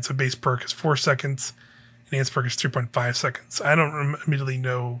unified. So base perk is 4 seconds. Enhanced perk is 3.5 seconds. I don't immediately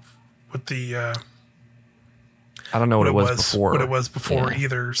know what the... I don't know what it was before. What it was before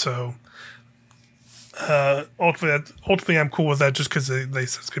either. So ultimately, I'm cool with that just because they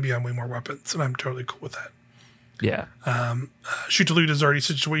said it's going to be on way more weapons, and I'm totally cool with that. Yeah. Shoot to loot is already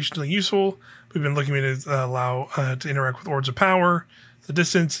situationally useful. We've been looking at it to allow to interact with Orbs of Power, the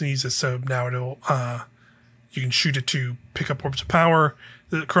distance, and use it so now you can shoot it to pick up Orbs of Power.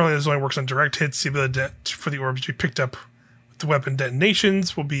 Currently, this only works on direct hits. The ability for the orbs to be picked up with the weapon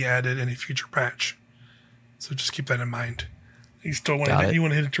detonations will be added in a future patch. So just keep that in mind. You still want to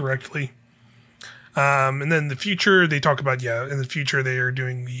hit it directly. And then the future, they talk about in the future they are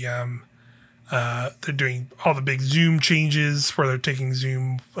doing they're doing all the big zoom changes where they're taking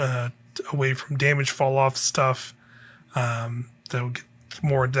zoom away from damage fall off stuff. They'll get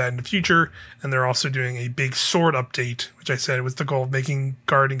more into that in the future, and they're also doing a big sword update, which I said was the goal of making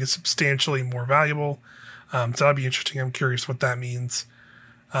guarding substantially more valuable. So that'll be interesting. I'm curious what that means.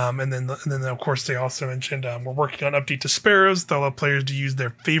 And then of course they also mentioned we're working on update to Sparrows. They'll allow players to use their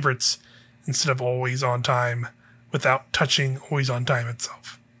favorites instead of always on time without touching always on time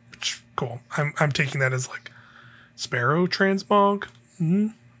itself. Which cool. I'm taking that as like Sparrow transmog.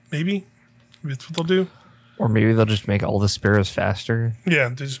 Maybe that's what they'll do. Or maybe they'll just make all the sparrows faster. Yeah,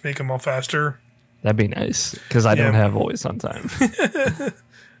 they just make them all faster. That'd be nice because I don't have always on time.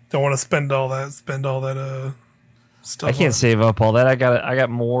 Don't want to spend all that stuff. I can't save up all that. I got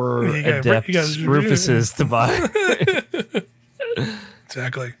more adept Rufuses to buy.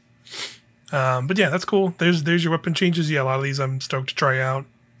 Exactly. But yeah, that's cool. There's your weapon changes. Yeah, a lot of these I'm stoked to try out.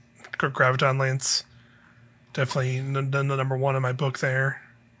 Graviton Lance, definitely the number one in my book there.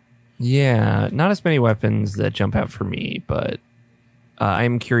 Yeah, not as many weapons that jump out for me, but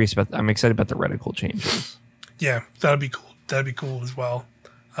I'm excited about the reticle changes. Yeah, that'd be cool. That'd be cool as well.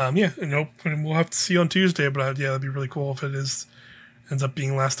 Yeah, we'll have to see on Tuesday, but yeah, that'd be really cool if it ends up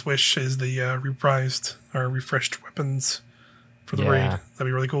being Last Wish is the reprised or refreshed weapons for the raid. That'd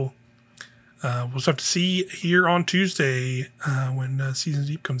be really cool. We'll just have to see here on Tuesday when Season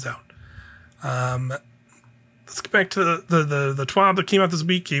Deep comes out. Let's get back to the TWAB that came out this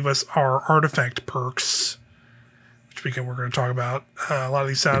week. Gave us our artifact perks, which we're going to talk about. A lot of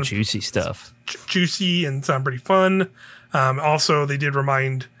these sound juicy stuff, juicy and sound pretty fun. Also, they did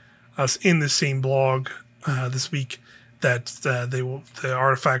remind us in the same blog this week that the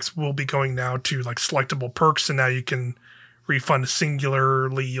artifacts will be going now to like selectable perks, and now you can refund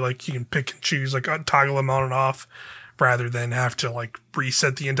singularly. Like you can pick and choose, like toggle them on and off, rather than have to like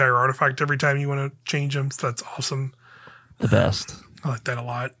reset the entire artifact every time you want to change them. So that's awesome. The best. I like that a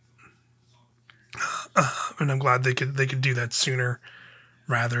lot. And I'm glad they could do that sooner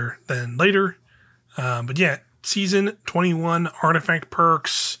rather than later. But yeah, Season 21 artifact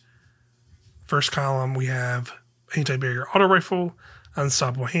perks. First column, we have anti-barrier auto rifle,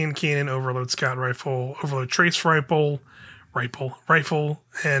 unstoppable hand cannon, overload scout rifle, overload trace rifle,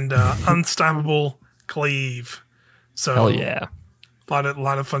 and unstoppable glaive. So hell yeah, a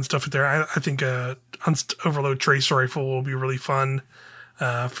lot of fun stuff there. I think overload trace rifle will be really fun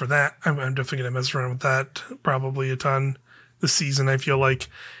for that. I'm definitely gonna mess around with that probably a ton this season, I feel like.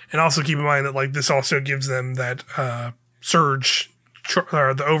 And also keep in mind that like this also gives them that surge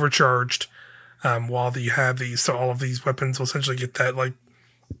or the overcharged while you have these. So all of these weapons will essentially get that like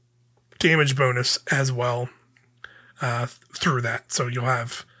damage bonus as well through that. So you'll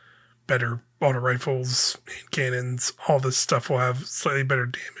have better auto rifles, hand cannons, all this stuff will have slightly better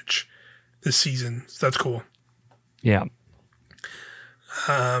damage this season. So that's cool. Yeah.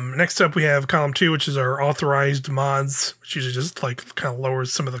 Next up, we have column 2, which is our authorized mods, which usually just like kind of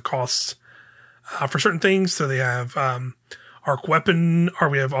lowers some of the costs for certain things. So they have arc weapon, or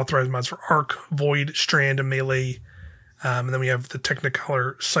we have authorized mods for arc, void, strand, and melee. And then we have the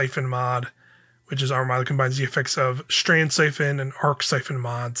Technicolor siphon mod, which is our mod that combines the effects of strand siphon and arc siphon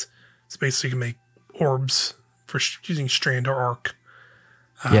mods. So basically, you can make orbs for using strand or arc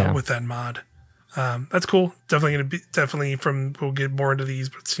with that mod. That's cool. Definitely we'll get more into these,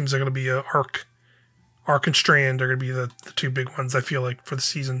 but it seems like it'll be a arc and strand are going to be the two big ones, I feel like, for the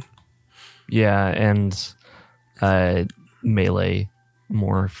season. Yeah, and melee,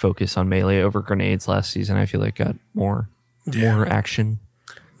 more focus on melee over grenades last season. I feel like got more action.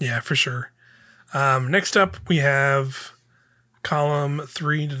 Yeah, for sure. Next up, we have column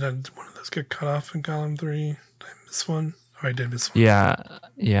 3. Did one of those get cut off in column 3? Did I miss one? Oh, I did miss one.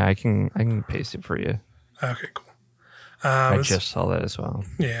 Yeah, I can paste it for you. Okay, cool. I just saw that as well.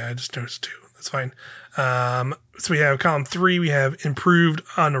 Yeah, I just noticed too. That's fine. So we have column 3. We have improved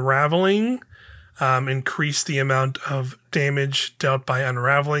unraveling. Increase the amount of damage dealt by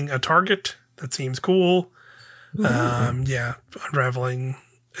unraveling a target. That seems cool. Yeah, unraveling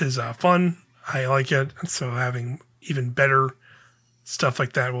is fun. I like it. So having even better stuff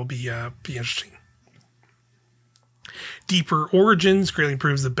like that will be interesting. Deeper Origins greatly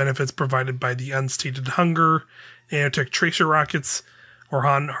improves the benefits provided by the Unstated Hunger, Nanotech Tracer Rockets, or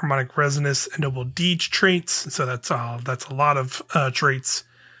Harmonic Resonance, and Noble Deeds traits. So that's a lot of traits.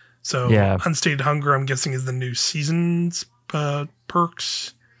 So Unstated Hunger, I'm guessing, is the new season's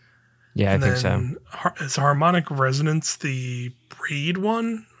perks. Yeah, and I think so. Is Harmonic Resonance the raid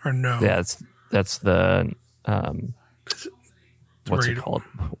one or no? Yeah, that's the what's it called?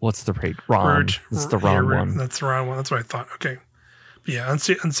 What's the raid? Ron. It's the Ron one. That's the Ron one. That's what I thought. Okay. But yeah,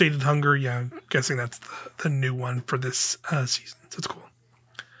 Unstated Hunger. Yeah, I'm guessing that's the new one for this season. So it's cool.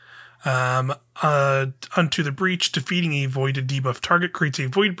 Unto the Breach, defeating a voided debuff target creates a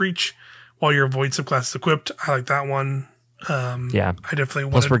void breach while your void subclass is equipped. I like that one. Yeah, I definitely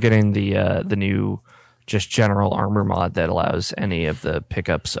want. Plus, we're getting the new just general armor mod that allows any of the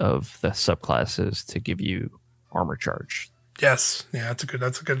pickups of the subclasses to give you armor charge. Yes, yeah,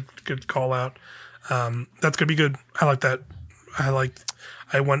 that's a good call out. That's gonna be good. I like that.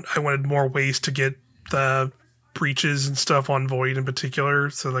 I wanted more ways to get the breaches and stuff on Void in particular.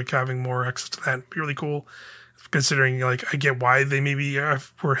 So like having more access to that would be really cool. Considering like I get why they maybe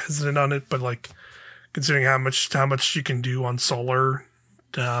were hesitant on it, but like considering how much you can do on Solar,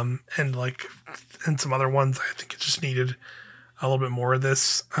 and like and some other ones, I think it just needed a little bit more of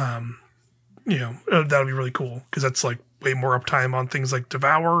this. That would be really cool because that's like way more uptime on things like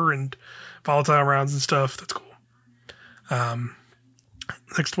Devour and volatile rounds and stuff. That's cool.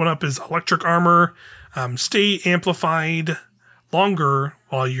 Next one up is Electric Armor. Stay amplified longer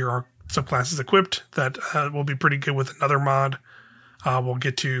while your subclass is equipped. That will be pretty good with another mod. We'll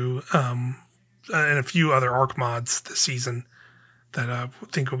get to and a few other arc mods this season that I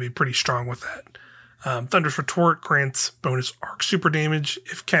think will be pretty strong with that. Thunder's Retort grants bonus arc super damage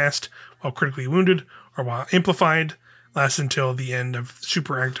if cast while critically wounded or while amplified. Lasts until the end of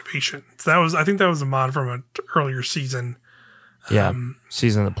super activation. So I think that was a mod from an earlier season. Yeah,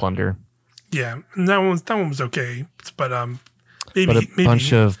 Season of the Plunder. Yeah, and that one was okay, but maybe a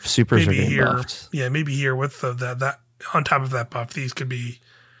bunch of supers are getting buffed. Yeah, maybe here with that on top of that buff, these could be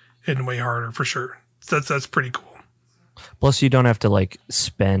hitting way harder for sure. So that's pretty cool. Plus, you don't have to like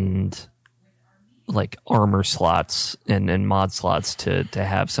spend like armor slots and mod slots to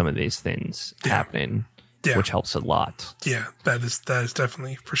have some of these things happening. Yeah. Which helps a lot. Yeah, that is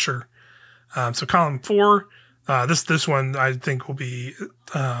definitely for sure. So column 4, this one I think will be.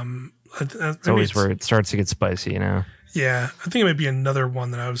 It's always where it starts to get spicy, you know. Yeah, I think it might be another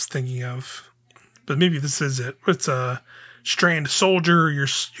one that I was thinking of, but maybe this is it. It's a Strand Soldier. Your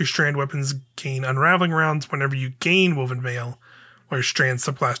strand weapons gain unraveling rounds whenever you gain Woven Mail, or your strand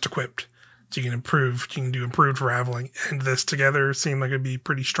subclass equipped. So you can do improved raveling, and this together seemed like it'd be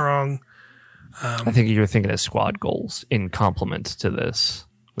pretty strong. I think you're thinking of squad goals in complement to this,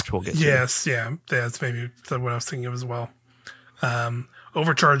 which we'll get to. Yes, yeah, that's maybe what I was thinking of as well.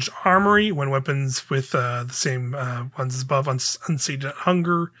 Overcharged Armory, when weapons with the same ones as above, Unsated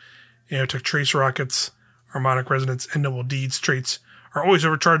Hunger, Aerotech Trace Rockets, Harmonic Resonance, and Noble Deeds traits are always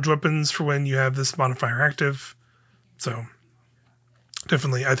overcharged weapons for when you have this modifier active. So,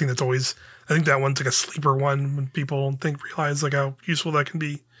 definitely, I think that one's like a sleeper one when people realize like how useful that can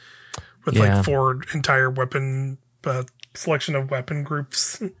be. With like 4 entire weapon selection of weapon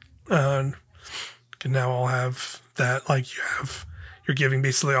groups, can now all have that. Like you're giving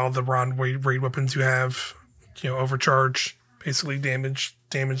basically all the raid weapons you have, overcharge basically damage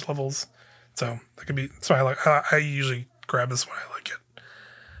levels. So that could be. So I usually grab this one. I like it.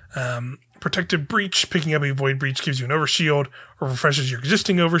 Protective Breach, picking up a Void Breach gives you an overshield or refreshes your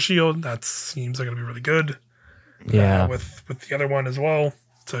existing overshield. That seems like it'll be really good. Yeah, with the other one as well.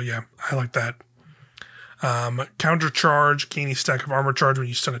 So yeah, I like that. Counter Charge, gain a stack of armor charge when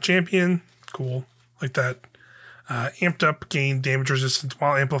you stun a champion. Cool, like that. Amped Up, gain damage resistance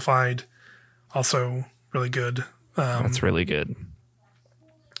while amplified. Also really good. That's really good.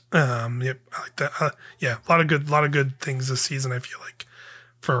 Yep, I like that. Yeah, a lot of good things this season. I feel like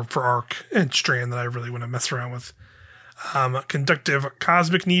for Arc and Strand that I really want to mess around with. Conductive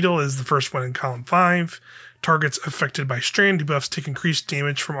Cosmic Needle is the first one in column 5. Targets affected by Strand debuffs take increased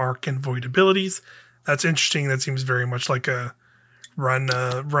damage from Arc and Void abilities. That's interesting. That seems very much like a run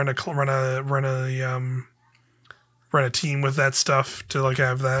a team with that stuff to like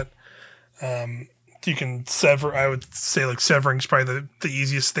have that. You can sever. I would say like severing's probably the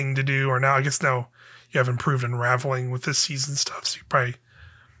easiest thing to do. Or now I guess now you have improved unraveling with this season stuff, so you probably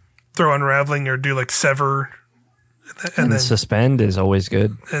throw unraveling or do like sever. And then suspend is always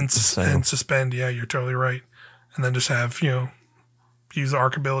good. And suspend, yeah, you're totally right. And then just have, use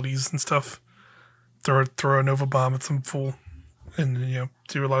arc abilities and stuff. Throw a Nova Bomb at some fool. And,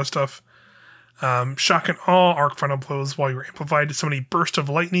 do a lot of stuff. Shock and Awe, arc final blows while you're amplified. So many burst of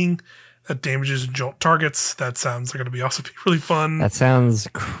lightning that damages and jolt targets. That sounds like it'll be also be really fun. That sounds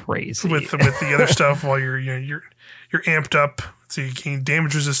crazy. With the other stuff while you're amped up. So you gain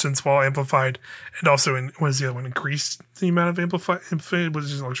damage resistance while amplified, and also what is the other one? Increase the amount of amplified. What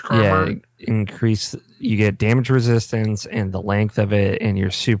is electric armor? Increase. You get damage resistance and the length of it, and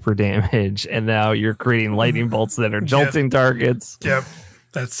your super damage, and now you're creating lightning bolts that are jolting targets. Yep,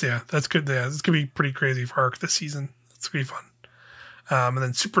 that's good. Yeah, this could be pretty crazy for Arc this season. It's gonna be fun. And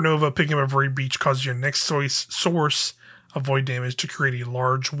then Supernova, picking up a Void Breach causes your next source of void damage to create a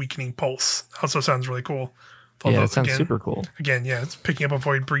large weakening pulse. Also sounds really cool. Although, that sounds super cool. Again, yeah, it's picking up a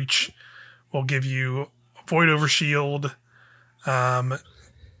Void Breach will give you a Void Overshield. Then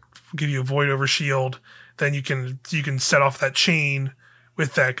you can set off that chain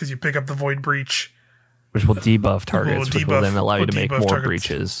with that because you pick up the Void Breach, which will debuff targets, which will then allow you to make more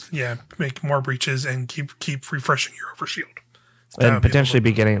breaches. Yeah, make more breaches and keep refreshing your Overshield. And potentially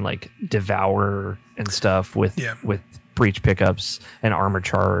be getting like Devour and stuff with breach pickups and armor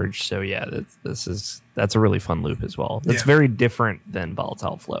charge. So yeah, that's a really fun loop as well. That's very different than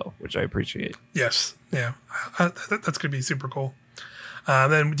Volatile Flow, which I appreciate. Yes, yeah, that's gonna be super cool.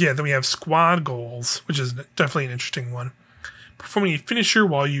 Then we have squad goals, which is definitely an interesting one. Performing a finisher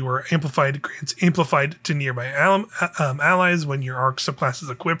while you are amplified grants amplified to nearby allies when your arc subclass is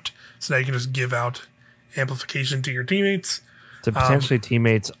equipped. So now you can just give out amplification to your teammates. To potentially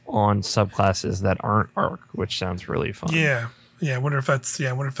teammates on subclasses that aren't arc, which sounds really fun. Yeah. I wonder if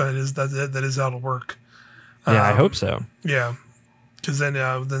that is how it'll work. Yeah, I hope so. Yeah, because then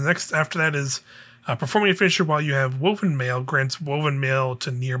the next after that is performing a finisher while you have Woven Mail grants Woven Mail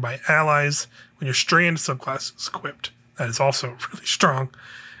to nearby allies when your Strand subclass is equipped. That is also really strong.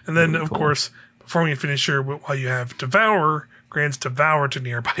 And then, of course, performing a finisher while you have Devour grants Devour to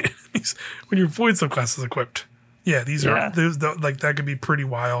nearby enemies when your Void subclass is equipped. Yeah, these are like that could be pretty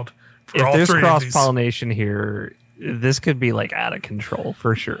wild. For if there's cross pollination here, this could be like out of control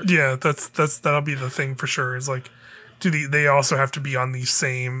for sure. Yeah, that'll be the thing for sure. Is like, they also have to be on these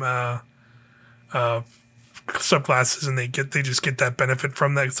same subclasses, and they just get that benefit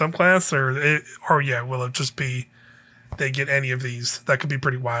from that subclass, or will it just be they get any of these? That could be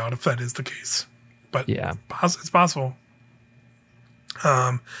pretty wild if that is the case. But yeah, it's possible.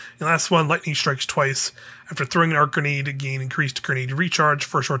 The last one, lightning strikes twice. After throwing an arc grenade to gain increased grenade recharge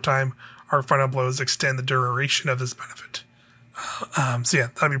for a short time, arc final blows extend the duration of this benefit. So yeah,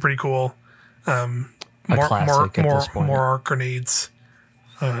 that'd be pretty cool. More arc grenades,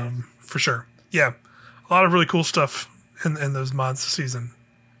 for sure. Yeah, a lot of really cool stuff in those mods this season.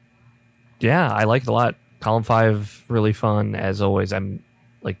 Yeah, I like it a lot. Column 5, really fun as always. I'm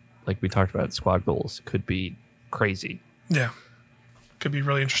like we talked about, squad goals could be crazy. Yeah, could be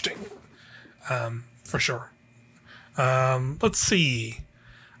really interesting, for sure. Let's see.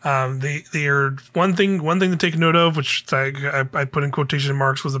 They are one thing to take note of, which I put in quotation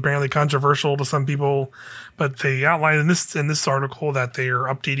marks, was apparently controversial to some people, but they outlined in this article that they are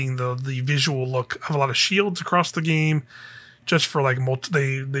updating the visual look of a lot of shields across the game, just for like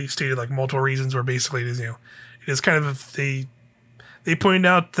they stated like multiple reasons, where basically it is kind of they pointed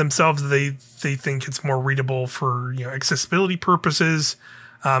out themselves that they think it's more readable for accessibility purposes.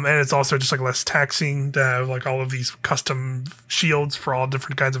 And it's also just like less taxing to have like all of these custom shields for all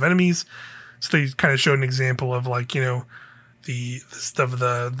different kinds of enemies. So they kind of showed an example of like, this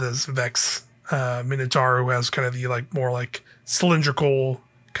Vex Minotaur, who has kind of the like more like cylindrical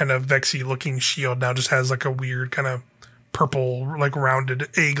kind of Vexy looking shield, now just has like a weird kind of purple like rounded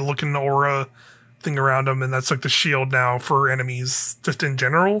egg looking aura thing around him, and that's like the shield now for enemies just in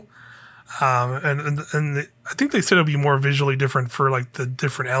general. And I think they said it'll be more visually different for like the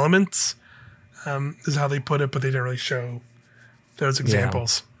different elements, is how they put it, but they didn't really show those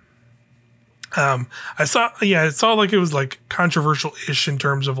examples. I saw like it was like controversial-ish in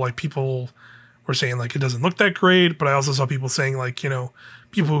terms of like people were saying like it doesn't look that great, but I also saw people saying like,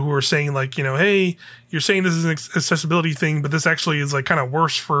 people who were saying like, hey, you're saying this is an accessibility thing, but this actually is like kind of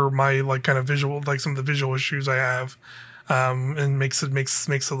worse for my like kind of visual, like some of the visual issues I have. And makes it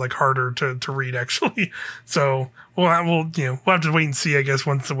like harder to read actually. So we'll have to wait and see, I guess,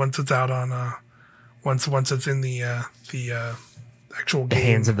 once it's out on once it's in the actual game,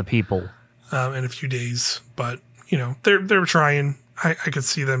 hands of the people in a few days. But they're trying. I could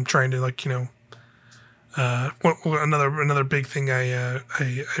see them trying to like another big thing I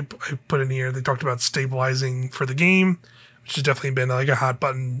put in here. They talked about stabilizing for the game, which has definitely been like a hot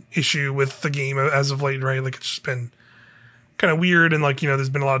button issue with the game as of late, right? Like it's just been kind of weird, and like there's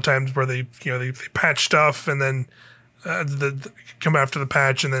been a lot of times where they patch stuff, and then come after the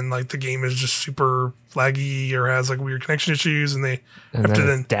patch, and then like the game is just super laggy or has like weird connection issues, and they have to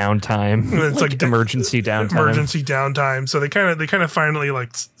then downtime. And it's like emergency downtime. So they kind of finally like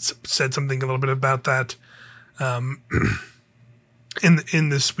said something a little bit about that in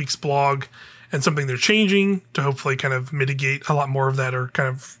this week's blog, and something they're changing to hopefully kind of mitigate a lot more of that, or kind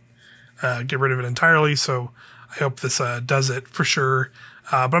of get rid of it entirely. So I hope this does it for sure.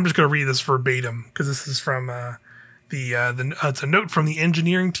 But I'm just going to read this verbatim, because this is from it's a note from the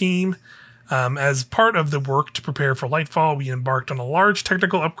engineering team. As part of the work to prepare for Lightfall, we embarked on a large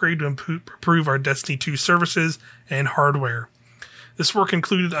technical upgrade to improve our Destiny 2 services and hardware. This work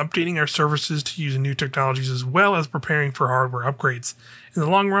included updating our services to use new technologies, as well as preparing for hardware upgrades. In the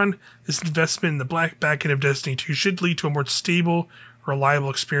long run, this investment in the back end of Destiny 2 should lead to a more stable, reliable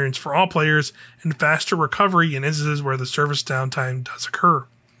experience for all players, and faster recovery in instances where the service downtime does occur.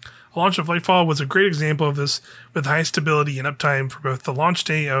 The launch of Lightfall was a great example of this, with high stability and uptime for both the launch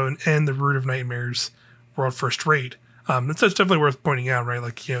day and the Root of Nightmares World First Raid. That's definitely worth pointing out, right?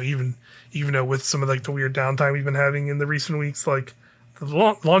 Like, even though with some of like the weird downtime we've been having in the recent weeks, like the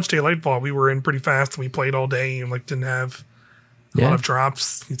launch day Lightfall, we were in pretty fast and we played all day and like didn't have a lot Yeah. of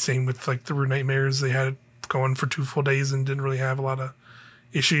drops. Same with like the Root Nightmares, they had it going for 2 full days and didn't really have a lot of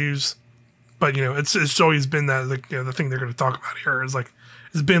issues. But it's always been that, like, the thing they're going to talk about here is like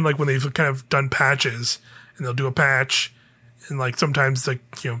it's been like when they've kind of done patches and they'll do a patch and like sometimes like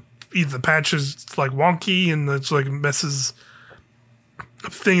either the patch is like wonky and it's like messes a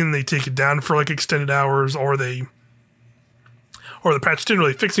thing and they take it down for like extended hours, or the patch didn't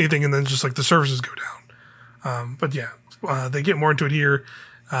really fix anything and then just like the services go down. But yeah, they get more into it here.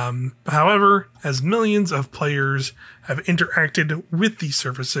 However, as millions of players have interacted with these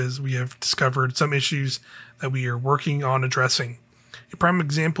services, we have discovered some issues that we are working on addressing. A prime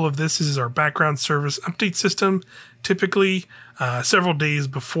example of this is our background service update system. Typically, several days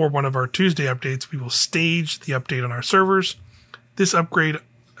before one of our Tuesday updates, we will stage the update on our servers. This upgrade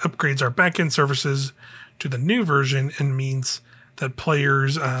upgrades our backend services to the new version and means that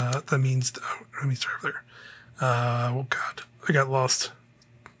players, let me start there. Oh God, I got lost.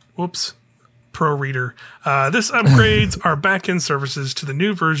 Whoops. Pro Reader. This upgrades our backend services to the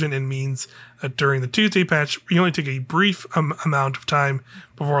new version and means that during the Tuesday patch, we only take a brief amount of time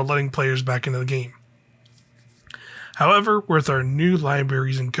before letting players back into the game. However, with our new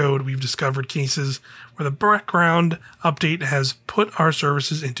libraries and code, we've discovered cases where the background update has put our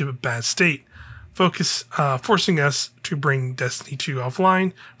services into a bad state, forcing us to bring Destiny 2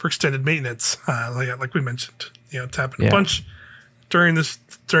 offline for extended maintenance. Like we mentioned, it's happened a bunch during this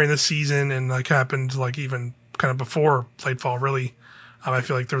season, and like happened like even kind of before Lightfall. Really, I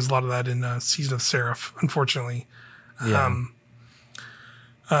feel like there was a lot of that in Season of Seraph, unfortunately. Yeah.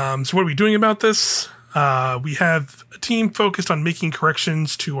 So what are we doing about this? We have a team focused on making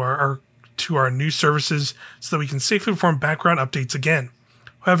corrections to our new services so that we can safely perform background updates again.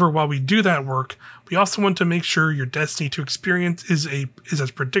 However, while we do that work, we also want to make sure your Destiny 2 experience is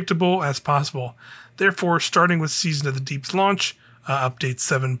as predictable as possible. Therefore, starting with Season of the Deep's launch, update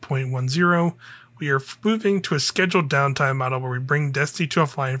 7.10, we are moving to a scheduled downtime model where we bring Destiny 2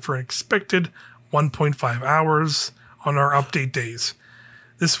 offline for an expected 1.5 hours on our update days.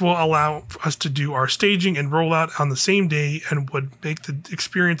 This will allow us to do our staging and rollout on the same day and would make the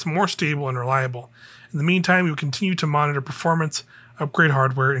experience more stable and reliable. In the meantime, we will continue to monitor performance, upgrade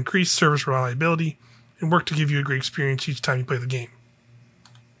hardware, increase service reliability, and work to give you a great experience each time you play the game.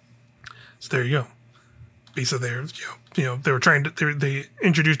 So there you go. Basically, they were trying to they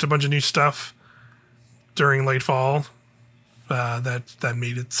introduced a bunch of new stuff during Lightfall that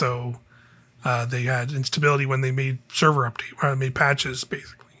made it so they had instability when they made server update, or made patches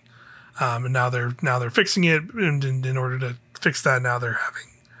basically, and now they're fixing it. And in order to fix that, now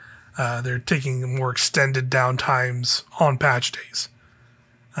they're taking more extended downtimes on patch days.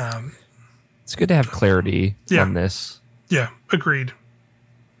 It's good to have clarity on this. Yeah, agreed.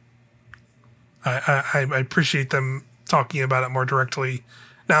 I appreciate them talking about it more directly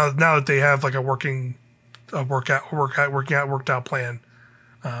now that they have like a worked out plan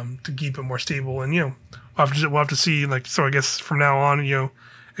to keep it more stable. And we'll have to see, like, so I guess from now on,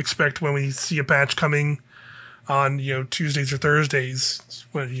 expect when we see a patch coming on Tuesdays or Thursdays,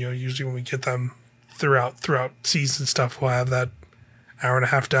 when usually when we get them throughout season stuff, we'll have that hour and a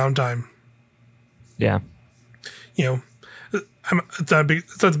half downtime. Yeah. It's not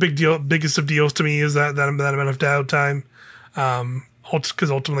a big deal. Biggest of deals to me is that amount of downtime.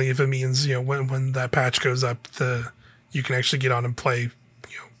 Because ultimately, if it means when that patch goes up, you can actually get on and play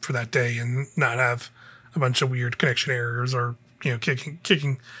for that day and not have a bunch of weird connection errors or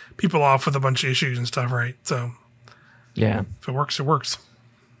kicking people off with a bunch of issues and stuff, right? So yeah, if it works, it works.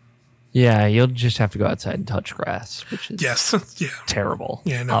 Yeah, you'll just have to go outside and touch grass, which is terrible.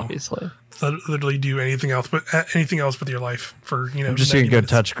 Yeah, no. Obviously. Literally do anything else but your life for I'm just gonna go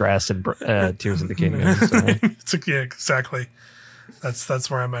touch grass and Tears of the Kingdom. So. Yeah, exactly. That's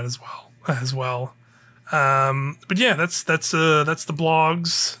where I'm at as well. But yeah, that's the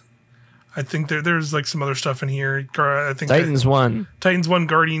blogs. I think there's like some other stuff in here. I think Titans won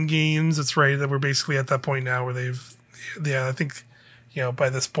Guardian Games. That's right. That we're basically at that point now where I think by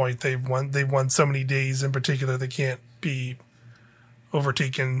this point they've won so many days in particular they can't be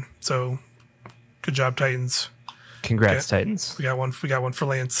overtaken. So good job, Titans. Congrats, Titans. We got one for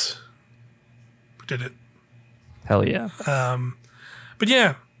Lance. We did it. Hell yeah. But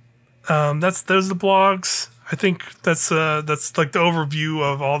yeah, those are the blogs. I think that's like the overview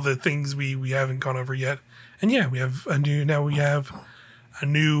of all the things we haven't gone over yet. And yeah, we have a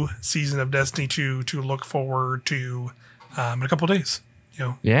new season of Destiny 2 to look forward to in a couple of days.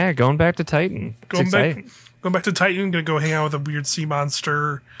 Yeah, going back to Titan. It's exciting. Going back to Titan. Gonna go hang out with a weird sea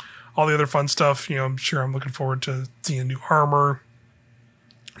monster. All the other fun stuff. I'm sure I'm looking forward to seeing new armor,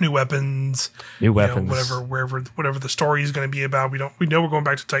 new weapons, New weapons. Whatever the story is going to be about. We know we're going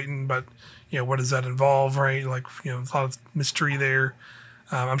back to Titan, but what does that involve, right? Like a lot of mystery there.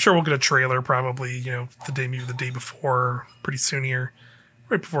 I'm sure we'll get a trailer probably maybe the day before, pretty soon here,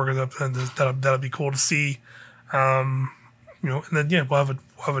 right before it goes up, and that'll be cool to see. And then we'll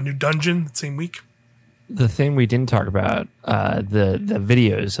have a new dungeon the same week. The thing we didn't talk about, the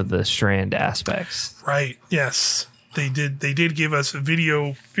videos of the Strand aspects. Right. Yes. They did give us a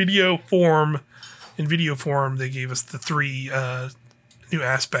video form. In video form, they gave us the 3 new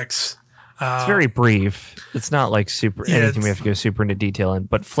aspects. It's very brief. It's not like anything we have to go super into detail in.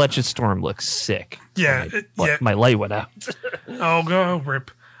 But Fletch's Storm looks sick. Yeah, my light went out. Oh, go rip.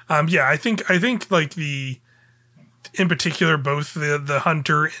 I think like in particular both the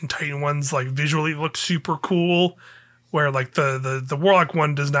Hunter and Titan ones like visually look super cool. Where like the Warlock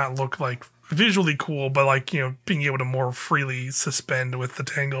one does not look like visually cool, but like being able to more freely suspend with the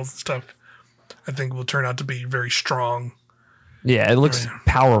tangles and stuff, I think will turn out to be very strong. Yeah, it looks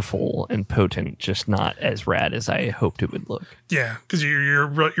powerful and potent, just not as rad as I hoped it would look. Yeah, because you're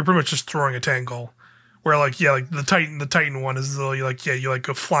pretty much just throwing a tangle. Where like the Titan one is literally like you like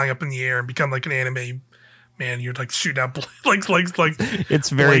go flying up in the air and become like an anime man. You're like shooting out like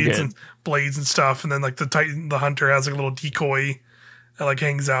it's very blades good. and blades and stuff, and then like the Hunter has like a little decoy that like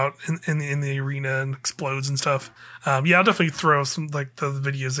hangs out in the arena and explodes and stuff. I'll definitely throw some like the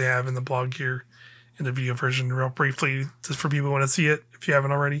videos they have in the blog here in the video version real briefly just for people who want to see it if you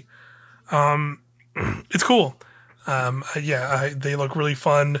haven't already. It's cool. They look really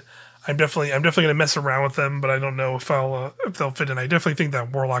fun. I'm definitely gonna mess around with them, but I don't know if they'll fit in. I definitely think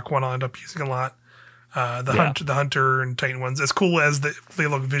that Warlock one I'll end up using a lot. The Hunter and Titan ones, as cool as they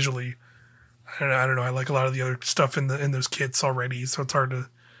look visually. I don't know. I like a lot of the other stuff in those kits already, so it's hard to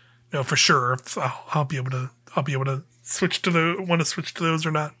know for sure if I'll be able to switch to those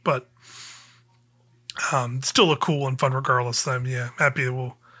or not. But still look cool and fun regardless. I'm happy that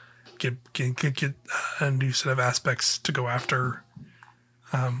we'll get a new set of aspects to go after.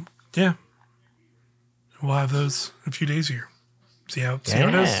 We'll have those in a few days here. See how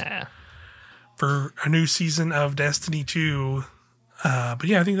it is for a new season of Destiny 2. But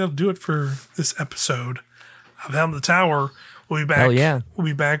I think that'll do it for this episode of Helm the Tower. We'll be back. Hell yeah. We'll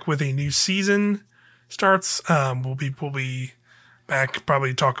be back with a new season starts. We'll be back.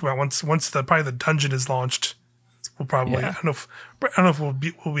 Probably talk about once the dungeon is launched. We'll probably I don't know if we'll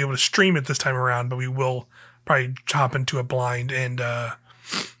be able to stream it this time around, but we will probably hop into a blind and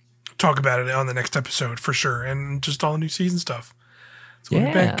talk about it on the next episode for sure, and just all the new season stuff. So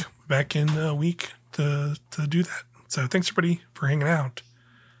we'll be back in a week to do that. So thanks everybody for hanging out.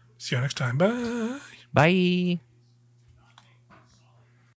 See you next time. Bye. Bye.